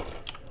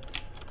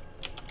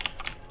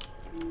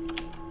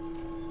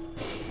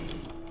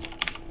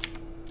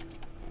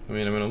 I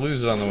mean, I'm going to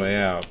lose it on the way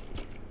out.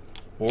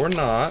 Or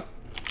not.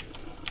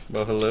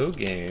 Well, hello,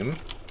 game.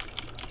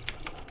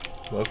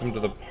 Welcome to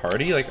the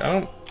party? Like,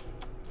 I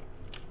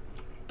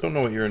don't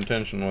know what your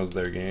intention was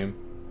there, game.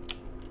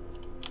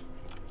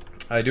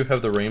 I do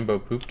have the rainbow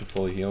poop to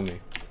fully heal me.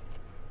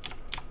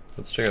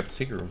 Let's check out the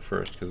secret room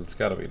first, because it's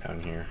got to be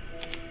down here.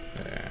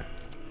 Yeah.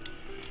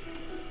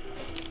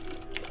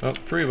 Oh,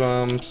 free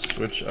bombs,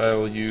 which I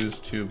will use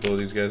to blow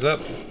these guys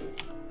up.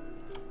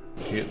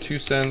 You get 2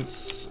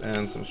 cents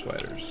and some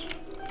spiders.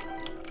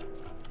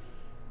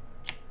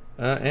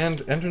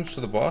 And entrance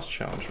to the boss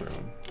challenge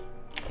room.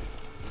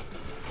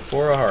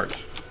 For a heart,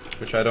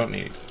 which I don't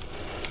need.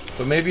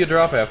 But maybe a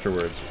drop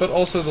afterwards. But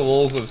also the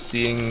lulls of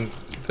seeing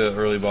the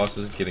early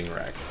bosses getting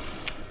wrecked.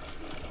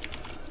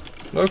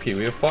 Loki,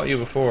 we have fought you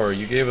before.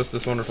 You gave us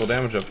this wonderful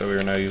damage up that we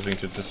are now using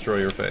to destroy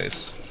your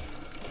face.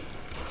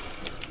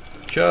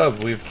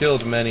 Chub, we've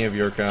killed many of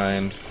your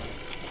kind.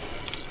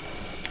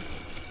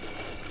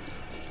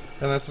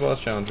 And that's the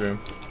boss challenge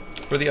room.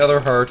 For the other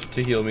heart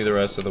to heal me the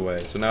rest of the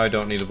way. So now I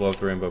don't need to blow up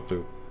the rainbow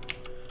poop.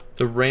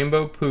 The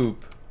rainbow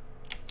poop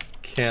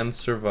can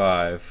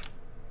survive.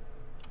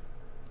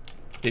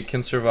 It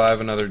can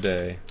survive another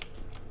day.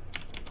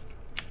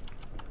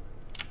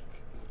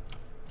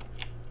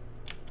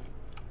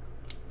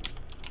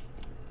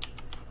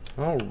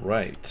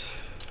 Alright.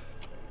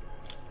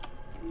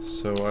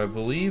 So I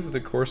believe the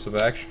course of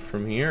action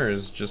from here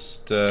is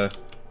just, up,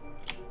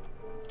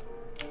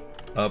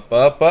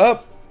 up,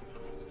 up!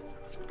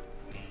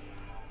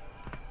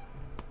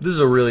 This is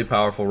a really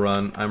powerful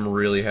run. I'm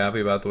really happy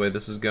about the way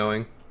this is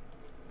going.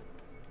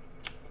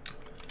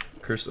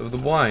 Curse of the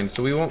Blind.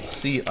 So we won't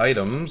see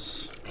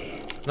items.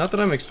 Not that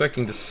I'm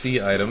expecting to see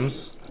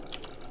items.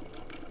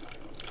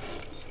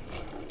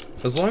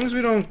 As long as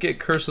we don't get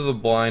Curse of the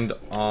Blind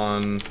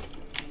on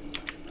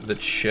the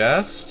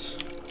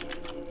chest.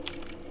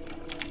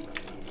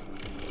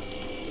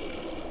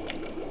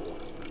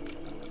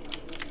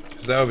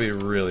 Because that would be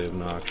really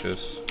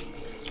obnoxious.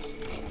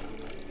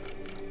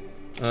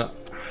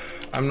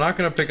 I'm not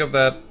going to pick up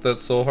that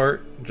soul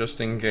heart,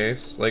 just in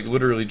case. Like,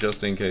 literally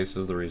just in case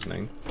is the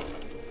reasoning.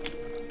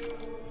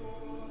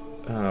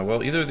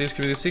 Well, either of these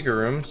could be the secret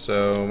room,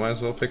 so might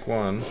as well pick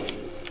one.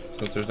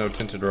 Since there's no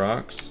tinted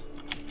rocks.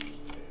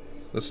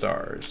 The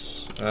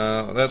stars.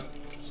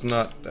 That's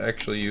not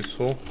actually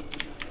useful.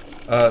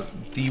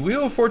 The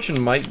Wheel of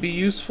Fortune might be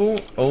useful,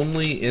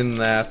 only in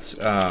that,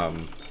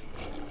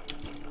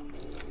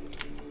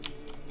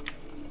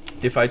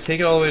 if I take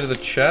it all the way to the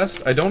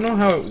chest, I don't know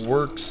how it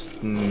works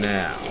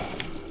now.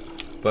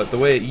 But the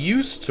way it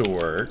used to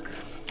work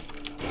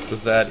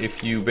was that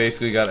if you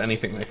basically got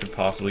anything that could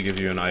possibly give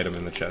you an item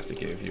in the chest, it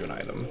gave you an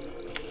item.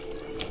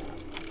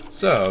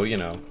 So, you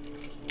know.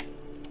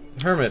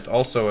 Hermit,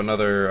 also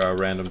another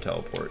random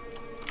teleport.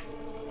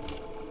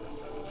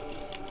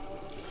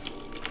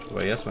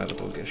 Well, yes, my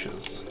little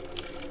gishes.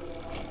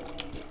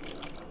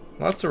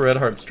 Lots of red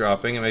hearts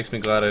dropping. It makes me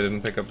glad I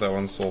didn't pick up that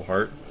one soul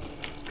heart.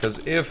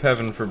 Because if,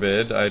 heaven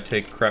forbid, I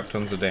take crap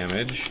tons of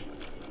damage,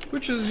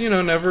 which is, you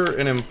know, never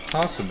an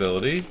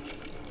impossibility,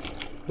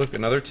 Look,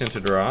 another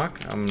tinted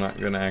rock. I'm not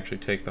gonna actually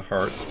take the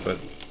hearts, but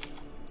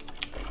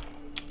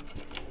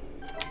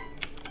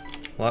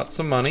lots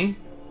of money.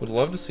 Would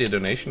love to see a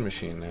donation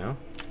machine now.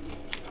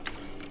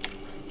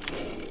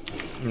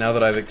 Now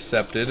that I've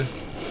accepted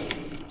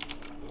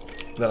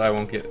that I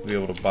won't be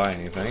able to buy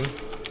anything.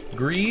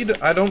 Greed,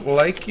 I don't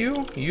like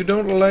you. You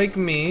don't like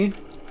me.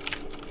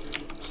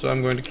 So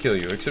I'm going to kill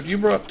you. Except you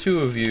brought 2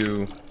 of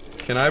you.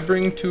 Can I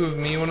bring 2 of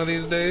me one of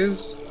these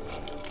days?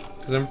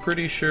 Because I'm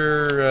pretty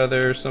sure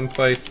there are some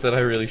fights that I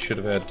really should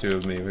have had 2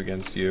 of me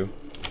against you.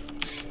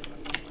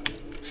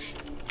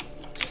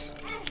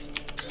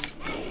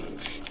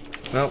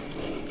 Well.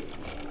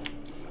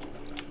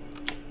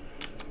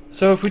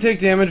 So if we take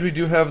damage, we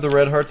do have the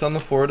red hearts on the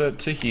floor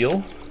to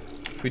heal.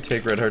 If we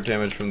take red heart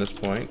damage from this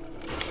point.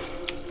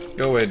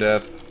 Go away,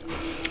 Death.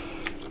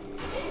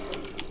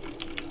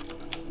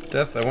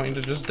 Death, I want you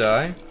to just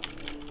die.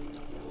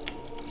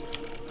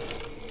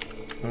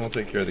 And we'll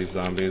take care of these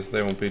zombies.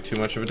 They won't be too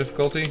much of a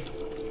difficulty.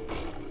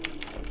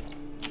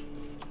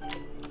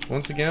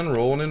 Once again,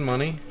 rolling in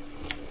money.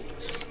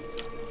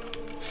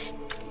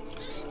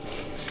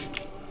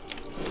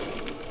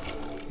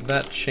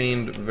 That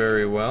chained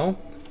very well.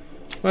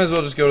 Might as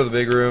well just go to the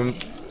big room.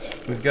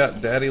 We've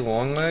got Daddy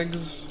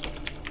Longlegs.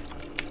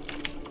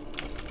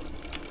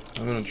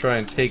 I'm gonna try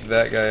and take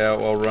that guy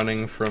out while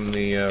running from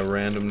the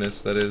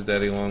randomness that is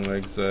Daddy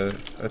Longlegs'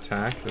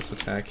 attack. This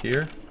attack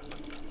here.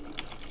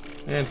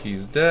 And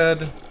he's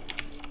dead.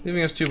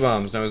 Leaving us 2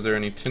 bombs. Now, is there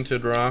any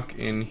tinted rock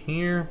in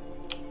here?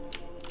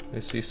 I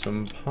see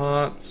some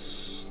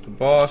pots. The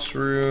boss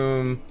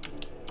room.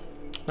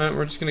 Alright,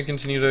 we're just gonna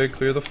continue to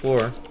clear the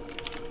floor.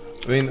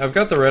 I mean, I've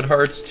got the red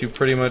hearts to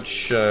pretty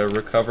much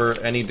recover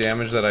any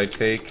damage that I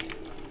take,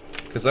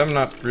 because I'm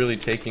not really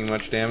taking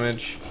much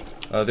damage.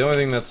 The only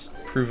thing that's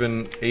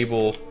proven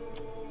able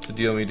to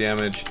deal me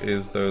damage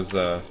is those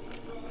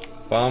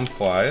bomb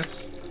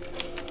flies.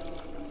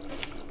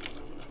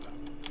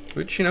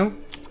 Which, you know,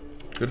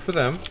 good for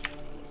them.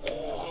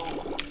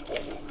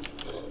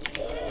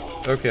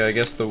 Okay, I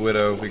guess the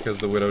Widow, because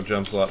the Widow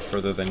jumps a lot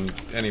further than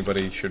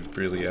anybody should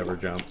really ever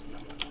jump.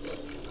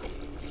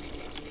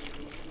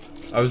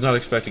 I was not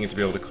expecting it to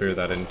be able to clear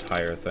that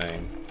entire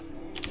thing.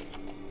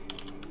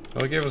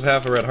 Well, it gave us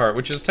half a red heart,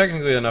 which is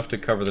technically enough to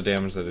cover the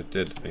damage that it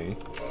did to me.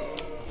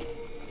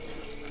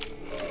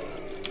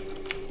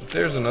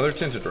 There's another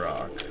tinted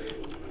rock.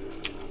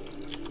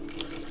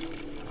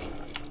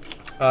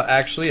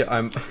 Actually,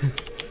 I'm...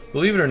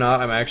 believe it or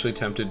not, I'm actually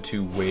tempted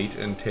to wait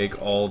and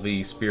take all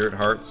the spirit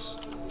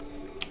hearts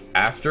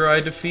after I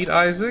defeat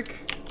Isaac.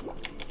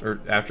 Or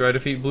after I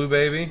defeat Blue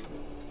Baby.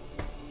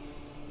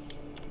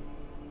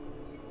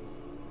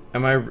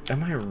 I'm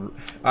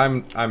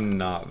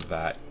not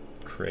that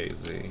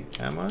crazy,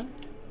 am I?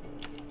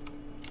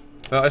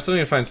 Well, I still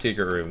need to find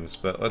secret rooms,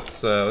 but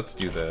let's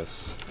do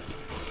this.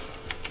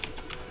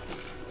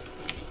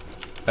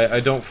 I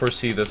don't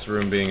foresee this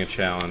room being a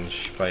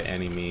challenge by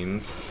any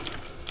means.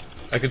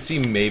 I could see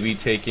maybe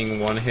taking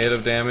 1 hit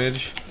of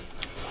damage.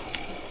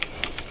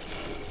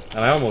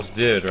 And I almost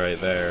did right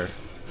there.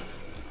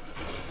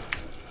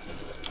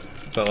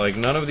 But like,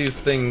 none of these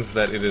things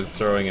that it is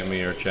throwing at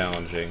me are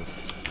challenging.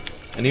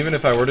 And even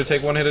if I were to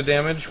take 1 hit of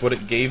damage, what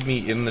it gave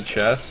me in the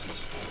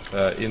chest,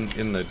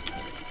 in the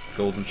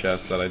golden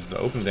chest that I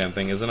opened the damn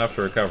thing, is enough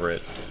to recover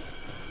it.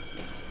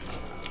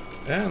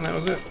 And that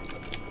was it.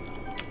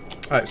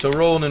 Alright, so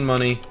rolling in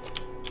money,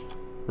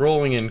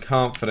 rolling in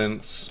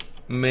confidence,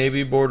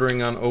 maybe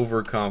bordering on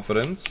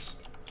overconfidence.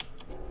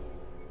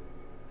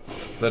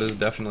 That is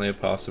definitely a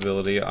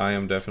possibility. I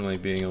am definitely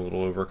being a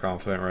little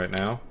overconfident right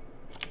now.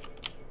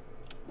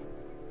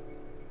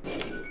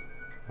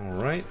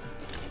 Alright.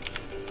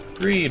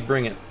 Greed,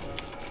 bring it.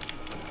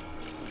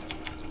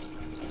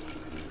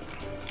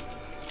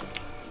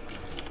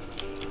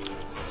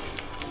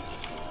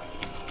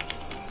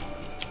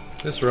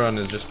 This run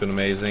has just been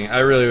amazing. I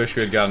really wish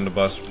we had gotten to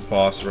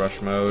boss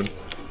rush mode,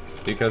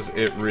 because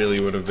it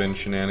really would have been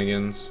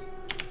shenanigans.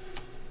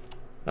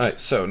 Alright,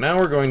 so now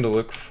we're going to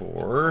look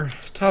for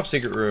top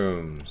secret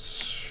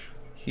rooms.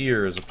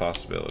 Here is a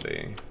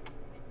possibility.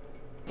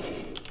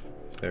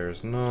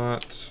 There's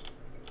not.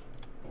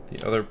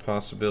 The other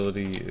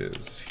possibility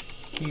is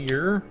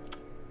here.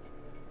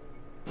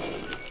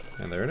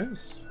 And there it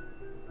is.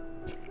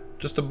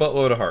 Just a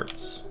buttload of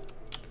hearts.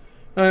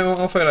 Alright, well,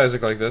 I'll fight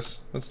Isaac like this.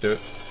 Let's do it.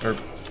 Or,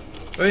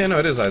 oh yeah, no,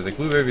 it is Isaac.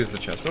 Blue Baby is the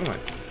chest. What am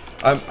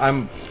I?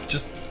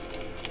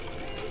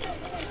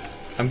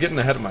 I'm getting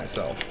ahead of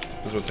myself,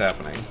 is what's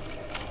happening.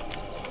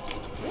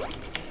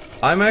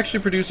 I'm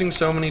actually producing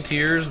so many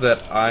tears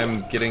that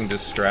I'm getting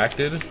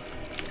distracted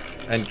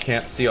and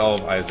can't see all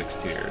of Isaac's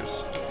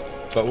tears.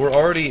 But we're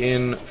already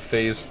in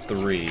phase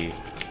 3,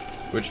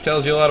 which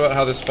tells you a lot about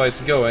how this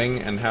fight's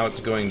going and how it's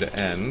going to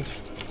end.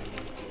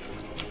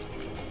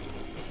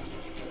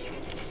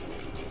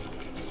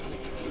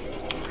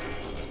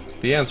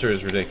 The answer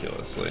is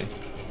ridiculously.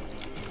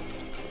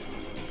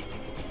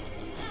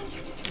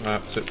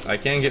 So I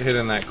can get hit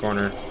in that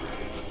corner,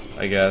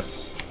 I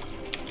guess.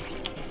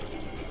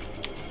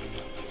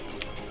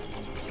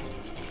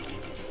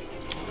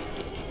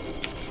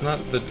 It's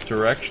not the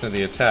direction of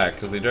the attack,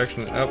 because the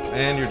direction... Oh,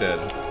 and you're dead.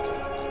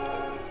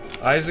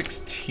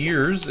 Isaac's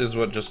Tears is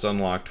what just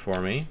unlocked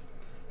for me.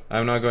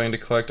 I'm now going to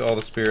collect all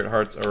the spirit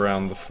hearts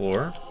around the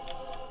floor.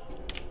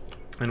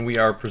 And we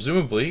are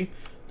presumably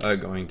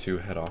going to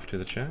head off to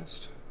the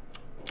chest.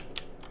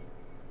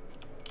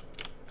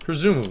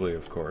 Presumably,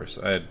 of course.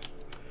 I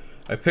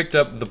picked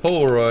up the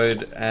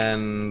Polaroid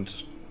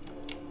and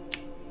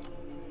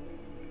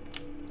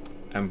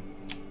I'm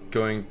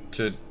going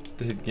to,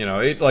 you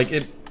know,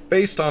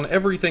 based on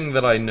everything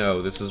that I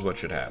know, this is what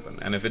should happen.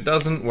 And if it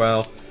doesn't,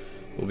 well,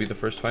 we'll be the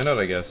first to find out,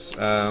 I guess.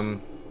 There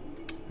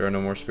are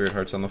no more spirit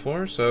hearts on the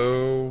floor,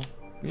 so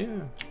yeah.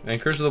 And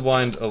Curse of the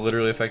Blind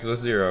literally affected us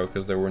 0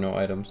 because there were no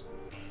items.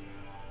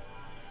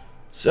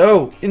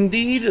 So,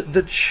 indeed,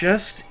 the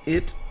chest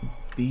it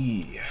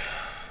be.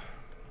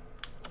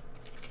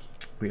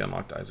 We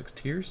unlocked Isaac's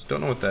Tears. Don't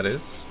know what that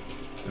is.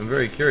 I'm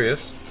very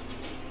curious.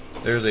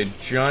 There's a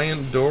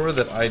giant door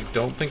that I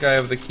don't think I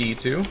have the key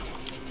to.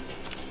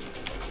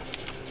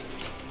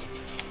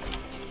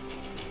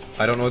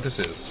 I don't know what this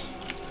is.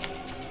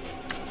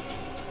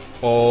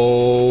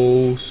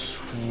 Oh,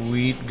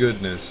 sweet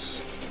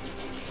goodness.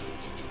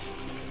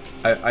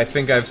 I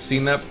think I've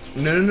seen that.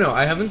 No,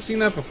 I haven't seen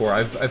that before.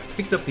 I've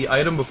picked up the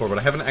item before, but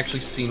I haven't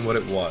actually seen what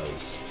it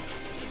was.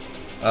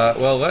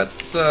 Well,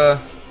 let's,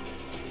 let's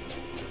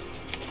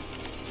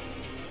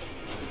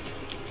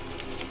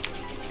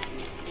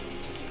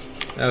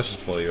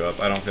just pull you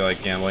up. I don't feel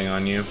like gambling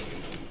on you.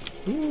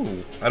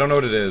 Ooh, I don't know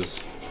what it is.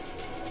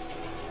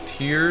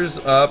 Tears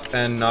up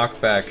and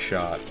knockback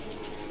shot.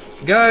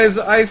 Guys,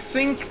 I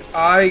think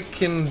I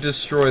can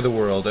destroy the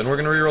world, and we're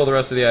gonna reroll the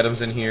rest of the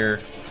items in here.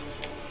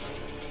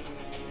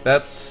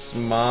 That's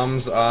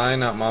Mom's Eye,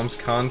 not Mom's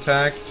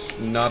Contact.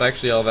 Not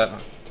actually all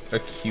that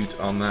acute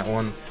on that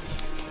one.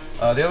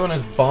 The other one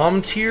is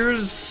Bomb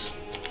Tears.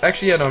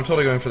 Actually, yeah, no, I'm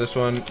totally going for this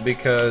one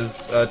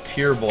because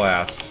Tear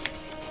Blast.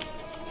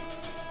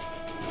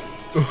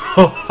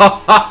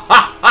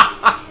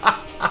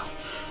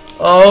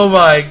 Oh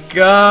my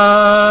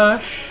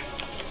gosh!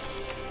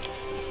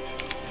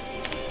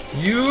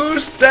 You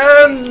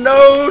stand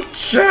no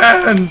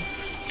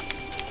chance!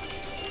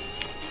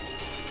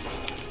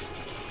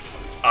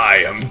 I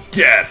am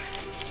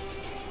death!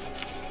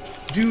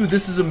 Dude,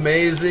 this is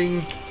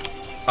amazing.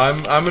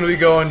 I'm gonna be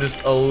going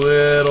just a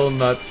little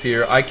nuts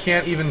here. I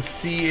can't even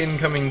see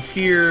incoming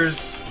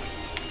tears.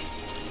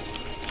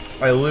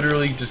 I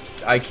literally just...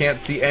 I can't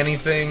see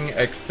anything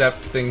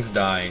except things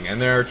dying.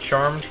 And there are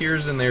charm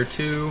tears in there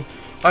too.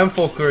 I'm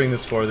full clearing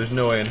this floor. There's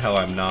no way in hell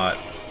I'm not.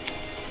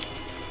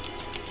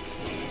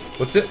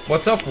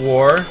 What's up,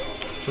 War?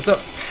 What's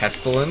up,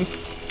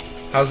 Pestilence?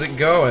 How's it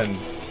going?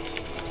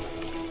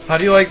 How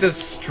do you like this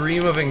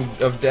stream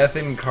of death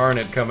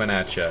incarnate coming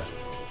at ya?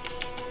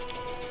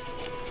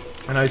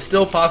 And I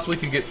still possibly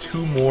could get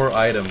 2 more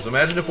items.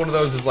 Imagine if one of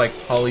those is like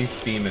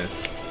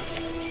Polyphemus.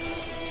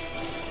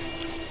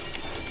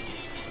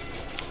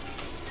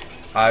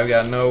 I've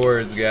got no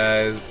words,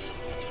 guys.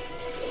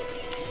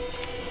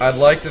 I'd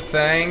like to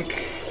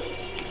thank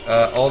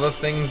all the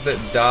things that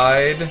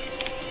died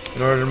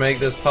in order to make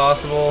this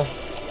possible,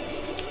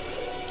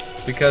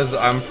 because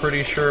I'm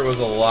pretty sure it was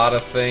a lot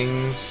of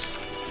things.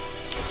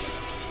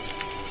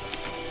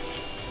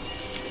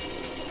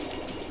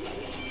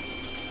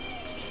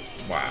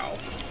 Wow.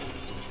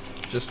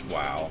 Just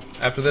wow.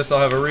 After this I'll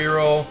have a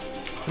reroll.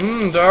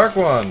 Dark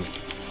one.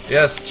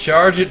 Yes,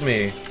 charge at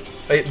me.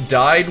 It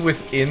died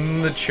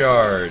within the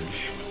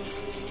charge.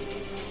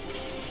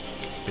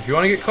 If you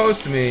want to get close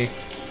to me,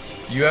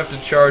 you have to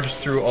charge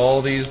through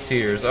all these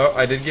tears. Oh,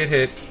 I did get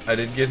hit. I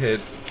did get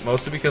hit.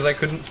 Mostly because I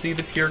couldn't see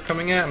the tear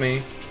coming at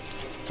me.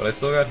 But I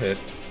still got hit.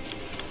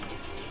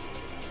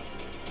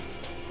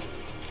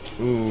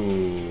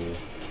 Ooh.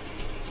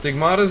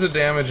 Stigmata's a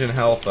damage and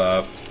health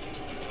up.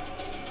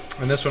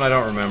 And this one I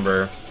don't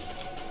remember.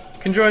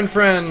 Conjoined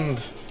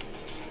friend!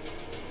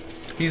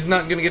 He's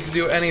not gonna get to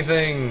do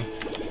anything!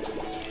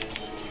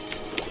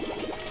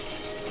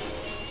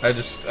 I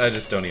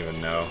just don't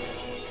even know.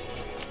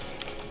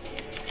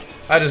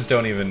 I just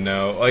don't even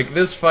know. Like,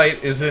 this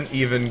fight isn't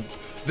even...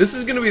 This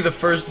is gonna be the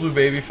first blue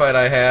baby fight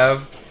I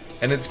have,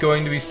 and it's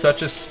going to be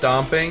such a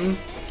stomping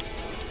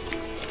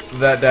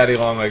that Daddy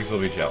Longlegs will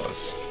be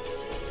jealous.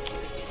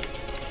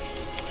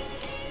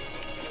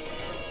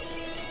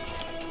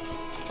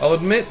 I'll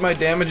admit my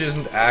damage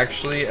isn't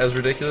actually as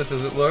ridiculous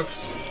as it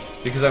looks,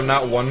 because I'm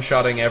not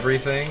one-shotting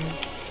everything,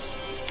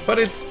 but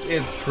it's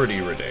pretty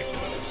ridiculous.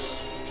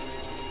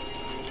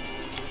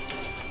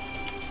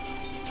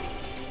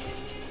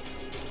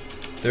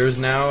 There's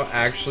now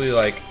actually,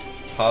 like,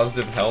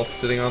 positive health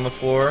sitting on the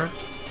floor.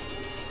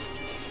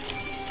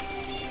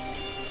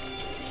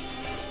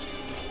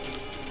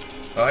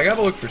 I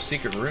gotta look for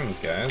secret rooms,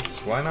 guys.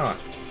 Why not?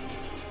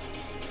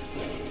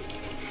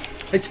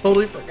 I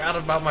totally forgot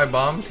about my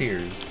bomb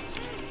tears.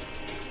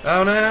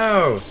 Oh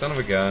no! Son of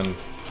a gun.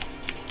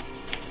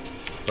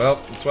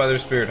 Well, that's why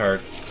there's spirit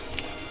hearts.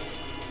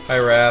 Hi,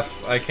 Wrath.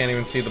 I can't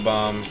even see the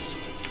bombs.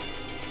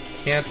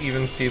 Can't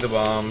even see the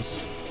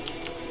bombs.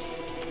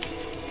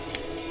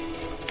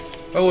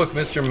 Oh look,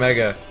 Mr.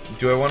 Mega.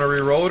 Do I want to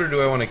re-roll it or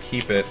do I want to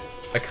keep it?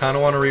 I kind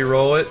of want to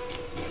re-roll it.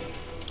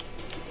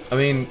 I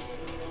mean,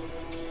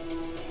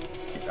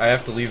 I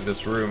have to leave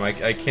this room. I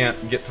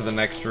can't get to the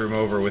next room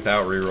over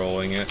without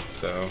re-rolling it,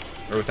 so...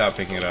 Or without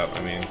picking it up,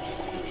 I mean.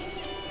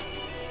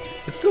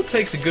 It still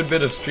takes a good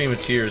bit of Stream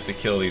of Tears to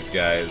kill these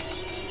guys.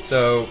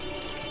 So,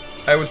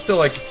 I would still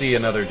like to see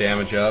another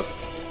damage up.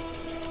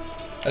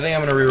 I think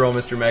I'm gonna re-roll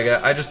Mr.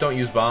 Mega. I just don't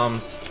use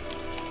bombs.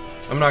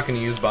 I'm not gonna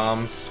use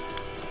bombs.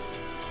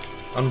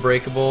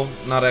 Unbreakable,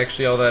 not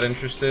actually all that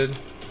interested.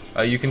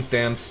 You can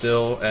stand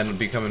still and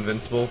become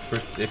invincible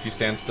if you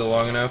stand still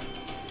long enough.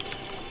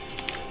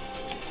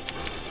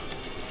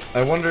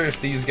 I wonder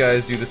if these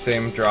guys do the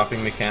same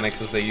dropping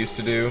mechanics as they used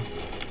to do.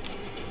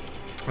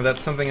 Or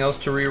that's something else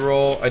to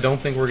re-roll. I don't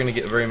think we're going to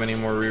get very many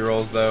more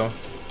re-rolls though.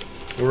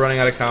 We're running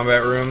out of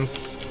combat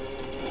rooms.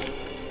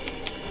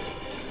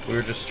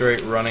 We're just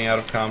straight running out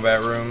of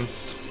combat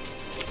rooms.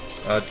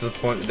 To the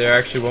point there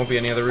actually won't be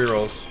any other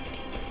re-rolls.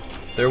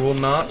 There will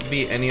not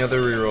be any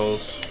other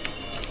re-rolls.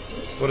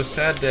 What a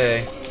sad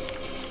day.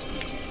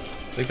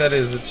 Like that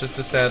is, it's just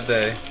a sad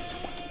day.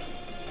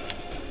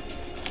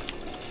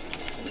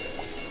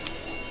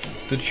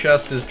 The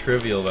chest is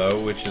trivial though,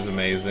 which is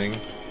amazing.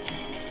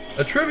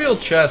 A trivial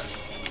chest.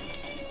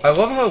 I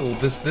love how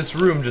this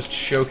room just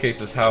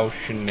showcases how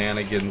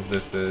shenanigans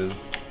this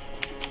is.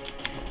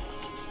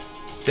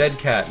 Dead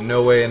cat,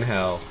 no way in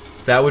hell.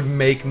 That would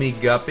make me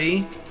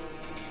guppy.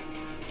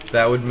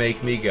 That would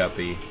make me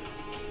guppy.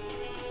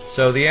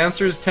 So the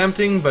answer is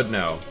tempting, but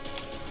no.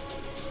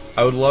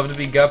 I would love to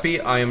be guppy.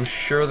 I am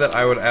sure that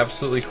I would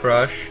absolutely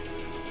crush.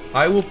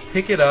 I will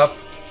pick it up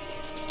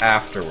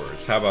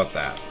afterwards. How about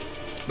that?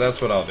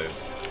 That's what I'll do.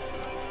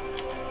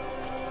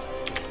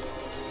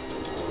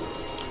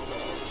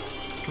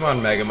 Come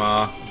on,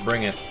 Megama.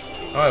 Bring it.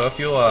 Oh, I left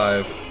you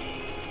alive.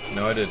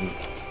 No, I didn't.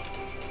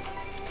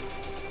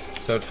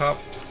 So,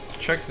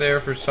 check there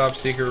for top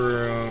secret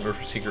room, or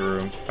for secret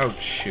room. Oh,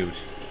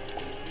 shoot.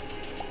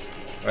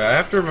 Alright, I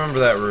have to remember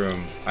that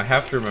room. I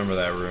have to remember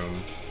that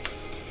room.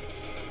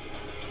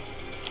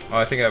 Oh,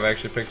 I think I've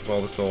actually picked up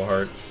all the soul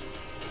hearts.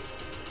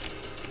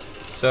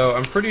 So,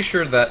 I'm pretty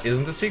sure that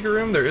isn't the secret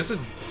room. There is a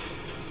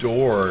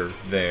door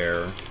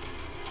there.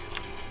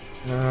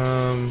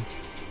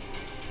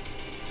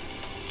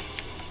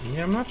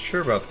 Yeah, I'm not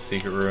sure about the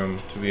secret room,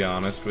 to be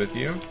honest with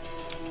you.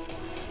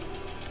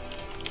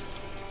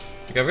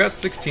 Like, I've got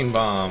 16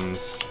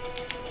 bombs.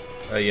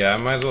 Yeah, I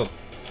might as well...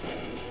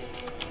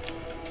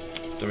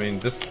 I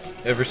mean,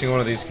 every single one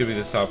of these could be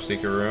the top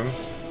secret room.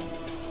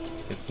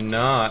 It's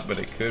not, but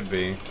it could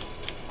be.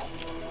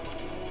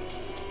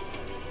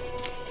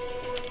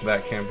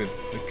 That can't be...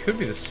 It could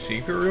be the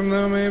secret room,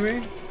 though,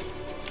 maybe?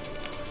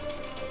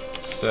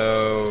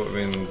 So, I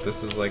mean,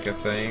 this is like a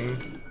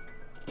thing.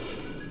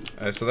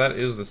 So that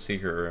is the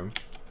secret room.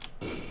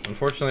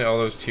 Unfortunately, all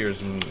those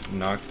tears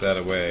knocked that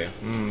away.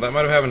 That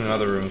might have happened in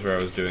other rooms where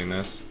I was doing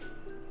this.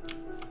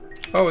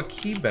 Oh, a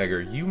key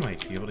beggar. You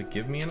might be able to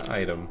give me an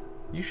item.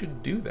 You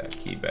should do that,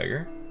 key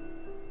beggar.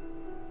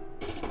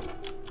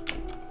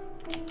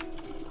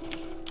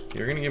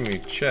 You're gonna give me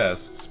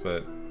chests,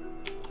 but...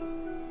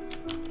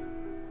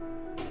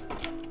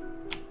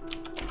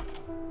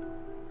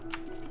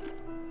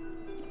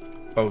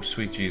 Oh,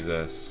 sweet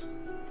Jesus.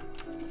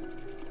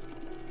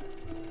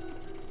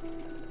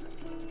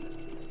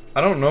 I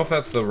don't know if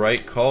that's the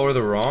right call or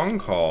the wrong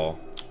call.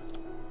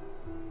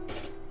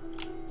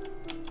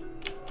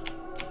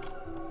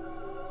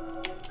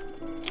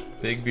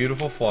 Big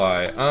beautiful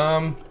fly.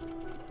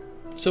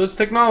 So it's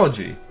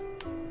technology.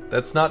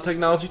 That's not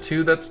technology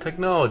 2, that's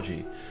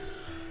technology.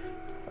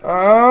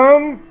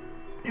 I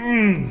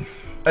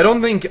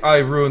don't think I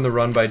ruined the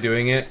run by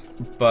doing it,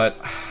 but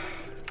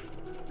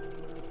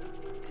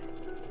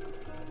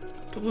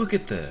look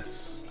at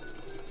this.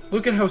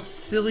 Look at how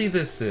silly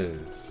this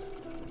is.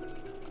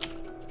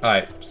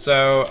 Alright,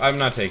 so I'm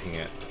not taking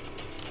it.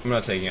 I'm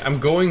not taking it. I'm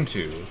going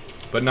to,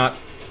 but not...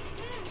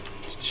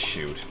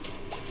 Shoot.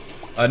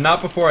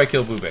 Not before I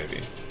kill Blue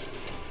Baby.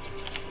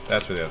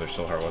 That's where the other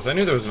soul heart was. I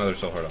knew there was another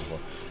soul heart on the floor.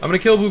 I'm gonna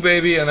kill Blue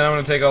Baby, and then I'm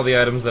gonna take all the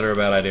items that are a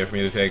bad idea for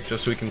me to take,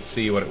 just so we can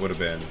see what it would have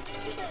been.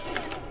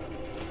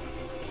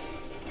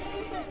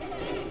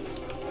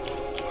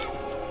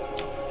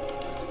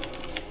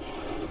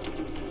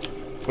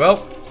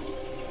 Well,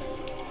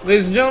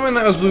 ladies and gentlemen,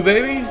 that was Blue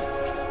Baby.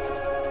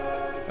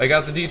 I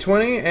got the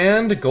D20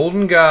 and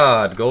Golden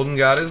God. Golden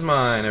God is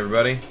mine,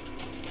 everybody.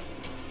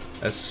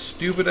 As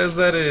stupid as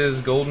that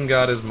is, Golden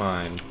God is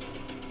mine.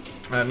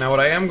 Now what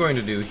I am going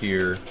to do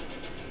here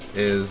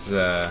is,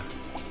 I'm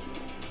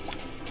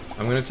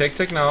going to take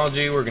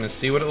technology, we're going to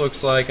see what it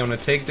looks like. I'm going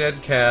to take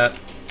Dead Cat,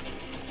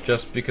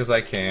 just because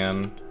I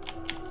can.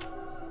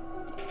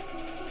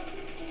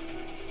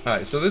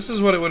 Alright, so this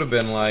is what it would have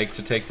been like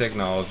to take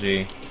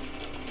technology.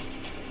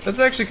 That's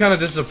actually kind of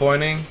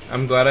disappointing.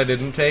 I'm glad I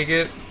didn't take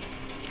it.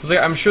 Because like,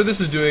 I'm sure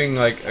this is doing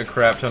like a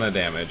crap ton of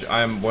damage.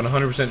 I'm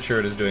 100% sure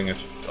it is doing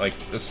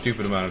a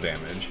stupid amount of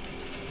damage.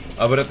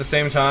 But at the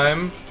same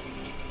time,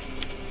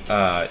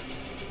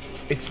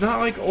 It's not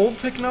like old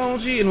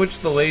technology in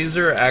which the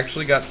laser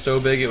actually got so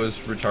big it was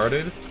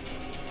retarded.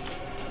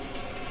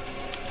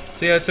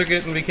 So yeah, I took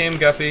it and became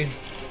Guppy.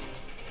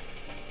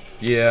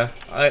 Yeah,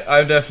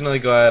 I'm definitely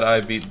glad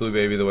I beat Blue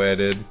Baby the way I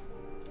did.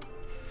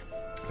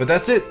 But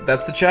that's it.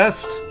 That's the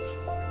chest.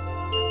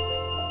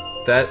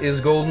 That is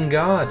Golden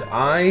God.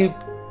 I'm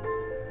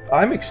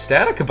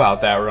ecstatic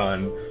about that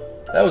run.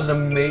 That was an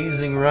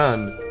amazing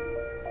run.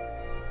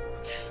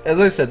 As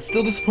I said,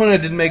 still disappointed I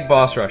didn't make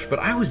Boss Rush, but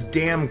I was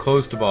damn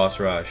close to Boss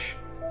Rush.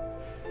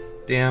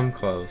 Damn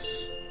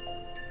close.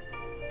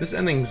 This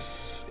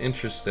ending's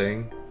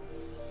interesting.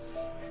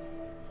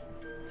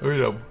 Oh,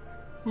 yeah.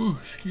 Ooh,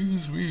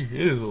 excuse me.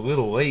 It is a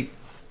little late.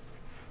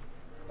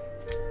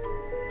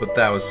 But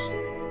that was...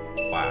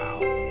 wow.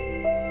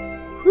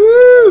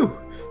 Woo!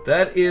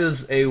 That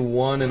is a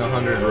 1 in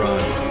 100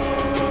 run.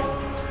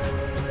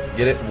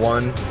 Get it?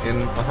 1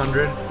 in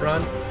 100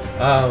 run?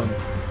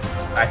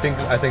 I think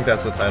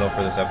that's the title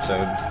for this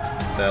episode,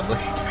 sadly.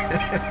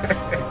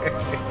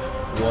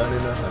 1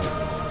 in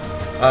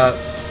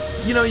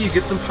 100. You know, you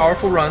get some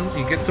powerful runs.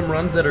 You get some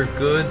runs that are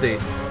good. They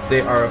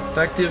are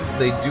effective.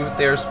 They do what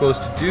they are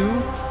supposed to do.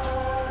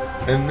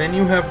 And then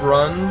you have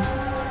runs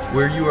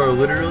where you are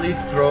literally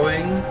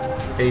throwing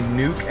a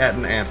nuke at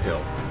an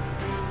anthill.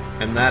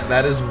 And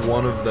that is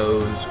one of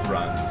those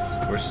runs.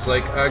 Where it's just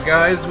like,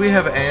 guys, we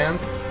have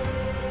ants.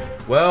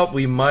 Well,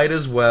 we might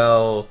as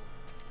well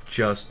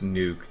just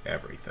nuke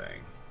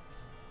everything.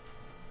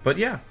 But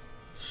yeah,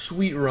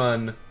 sweet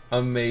run,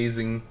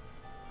 amazing,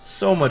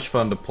 so much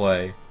fun to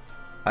play.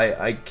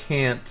 I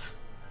can't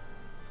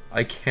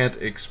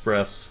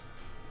express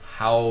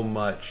how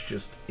much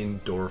just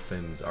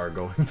endorphins are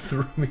going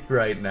through me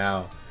right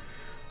now.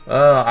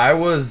 I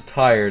was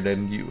tired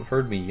and you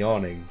heard me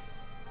yawning,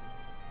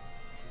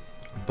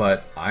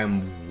 but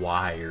I'm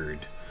wired.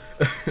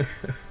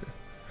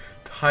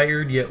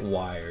 Tired yet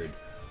wired.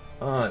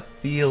 It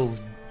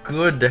feels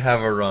good to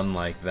have a run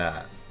like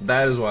that.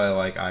 That is why I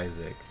like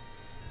Isaac.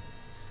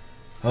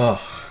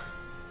 Oh.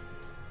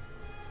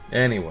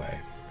 Anyway.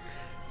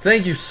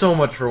 Thank you so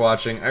much for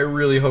watching. I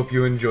really hope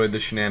you enjoyed the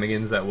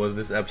shenanigans that was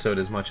this episode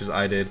as much as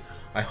I did.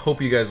 I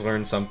hope you guys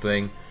learned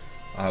something.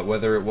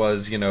 Whether it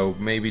was, you know,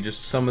 maybe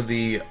just some of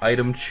the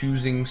item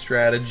choosing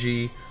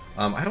strategy.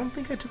 I don't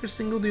think I took a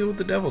single deal with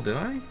the devil, did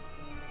I?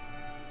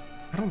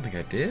 I don't think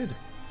I did.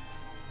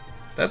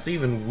 That's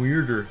even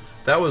weirder.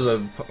 That was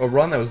a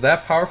run that was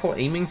that powerful,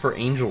 aiming for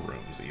angel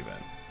rooms, even.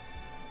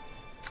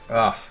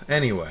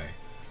 Anyway.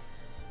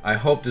 I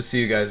hope to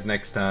see you guys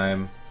next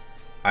time.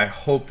 I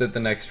hope that the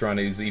next run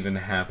is even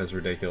half as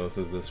ridiculous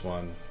as this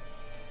one.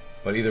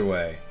 But either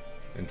way,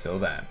 until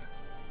then.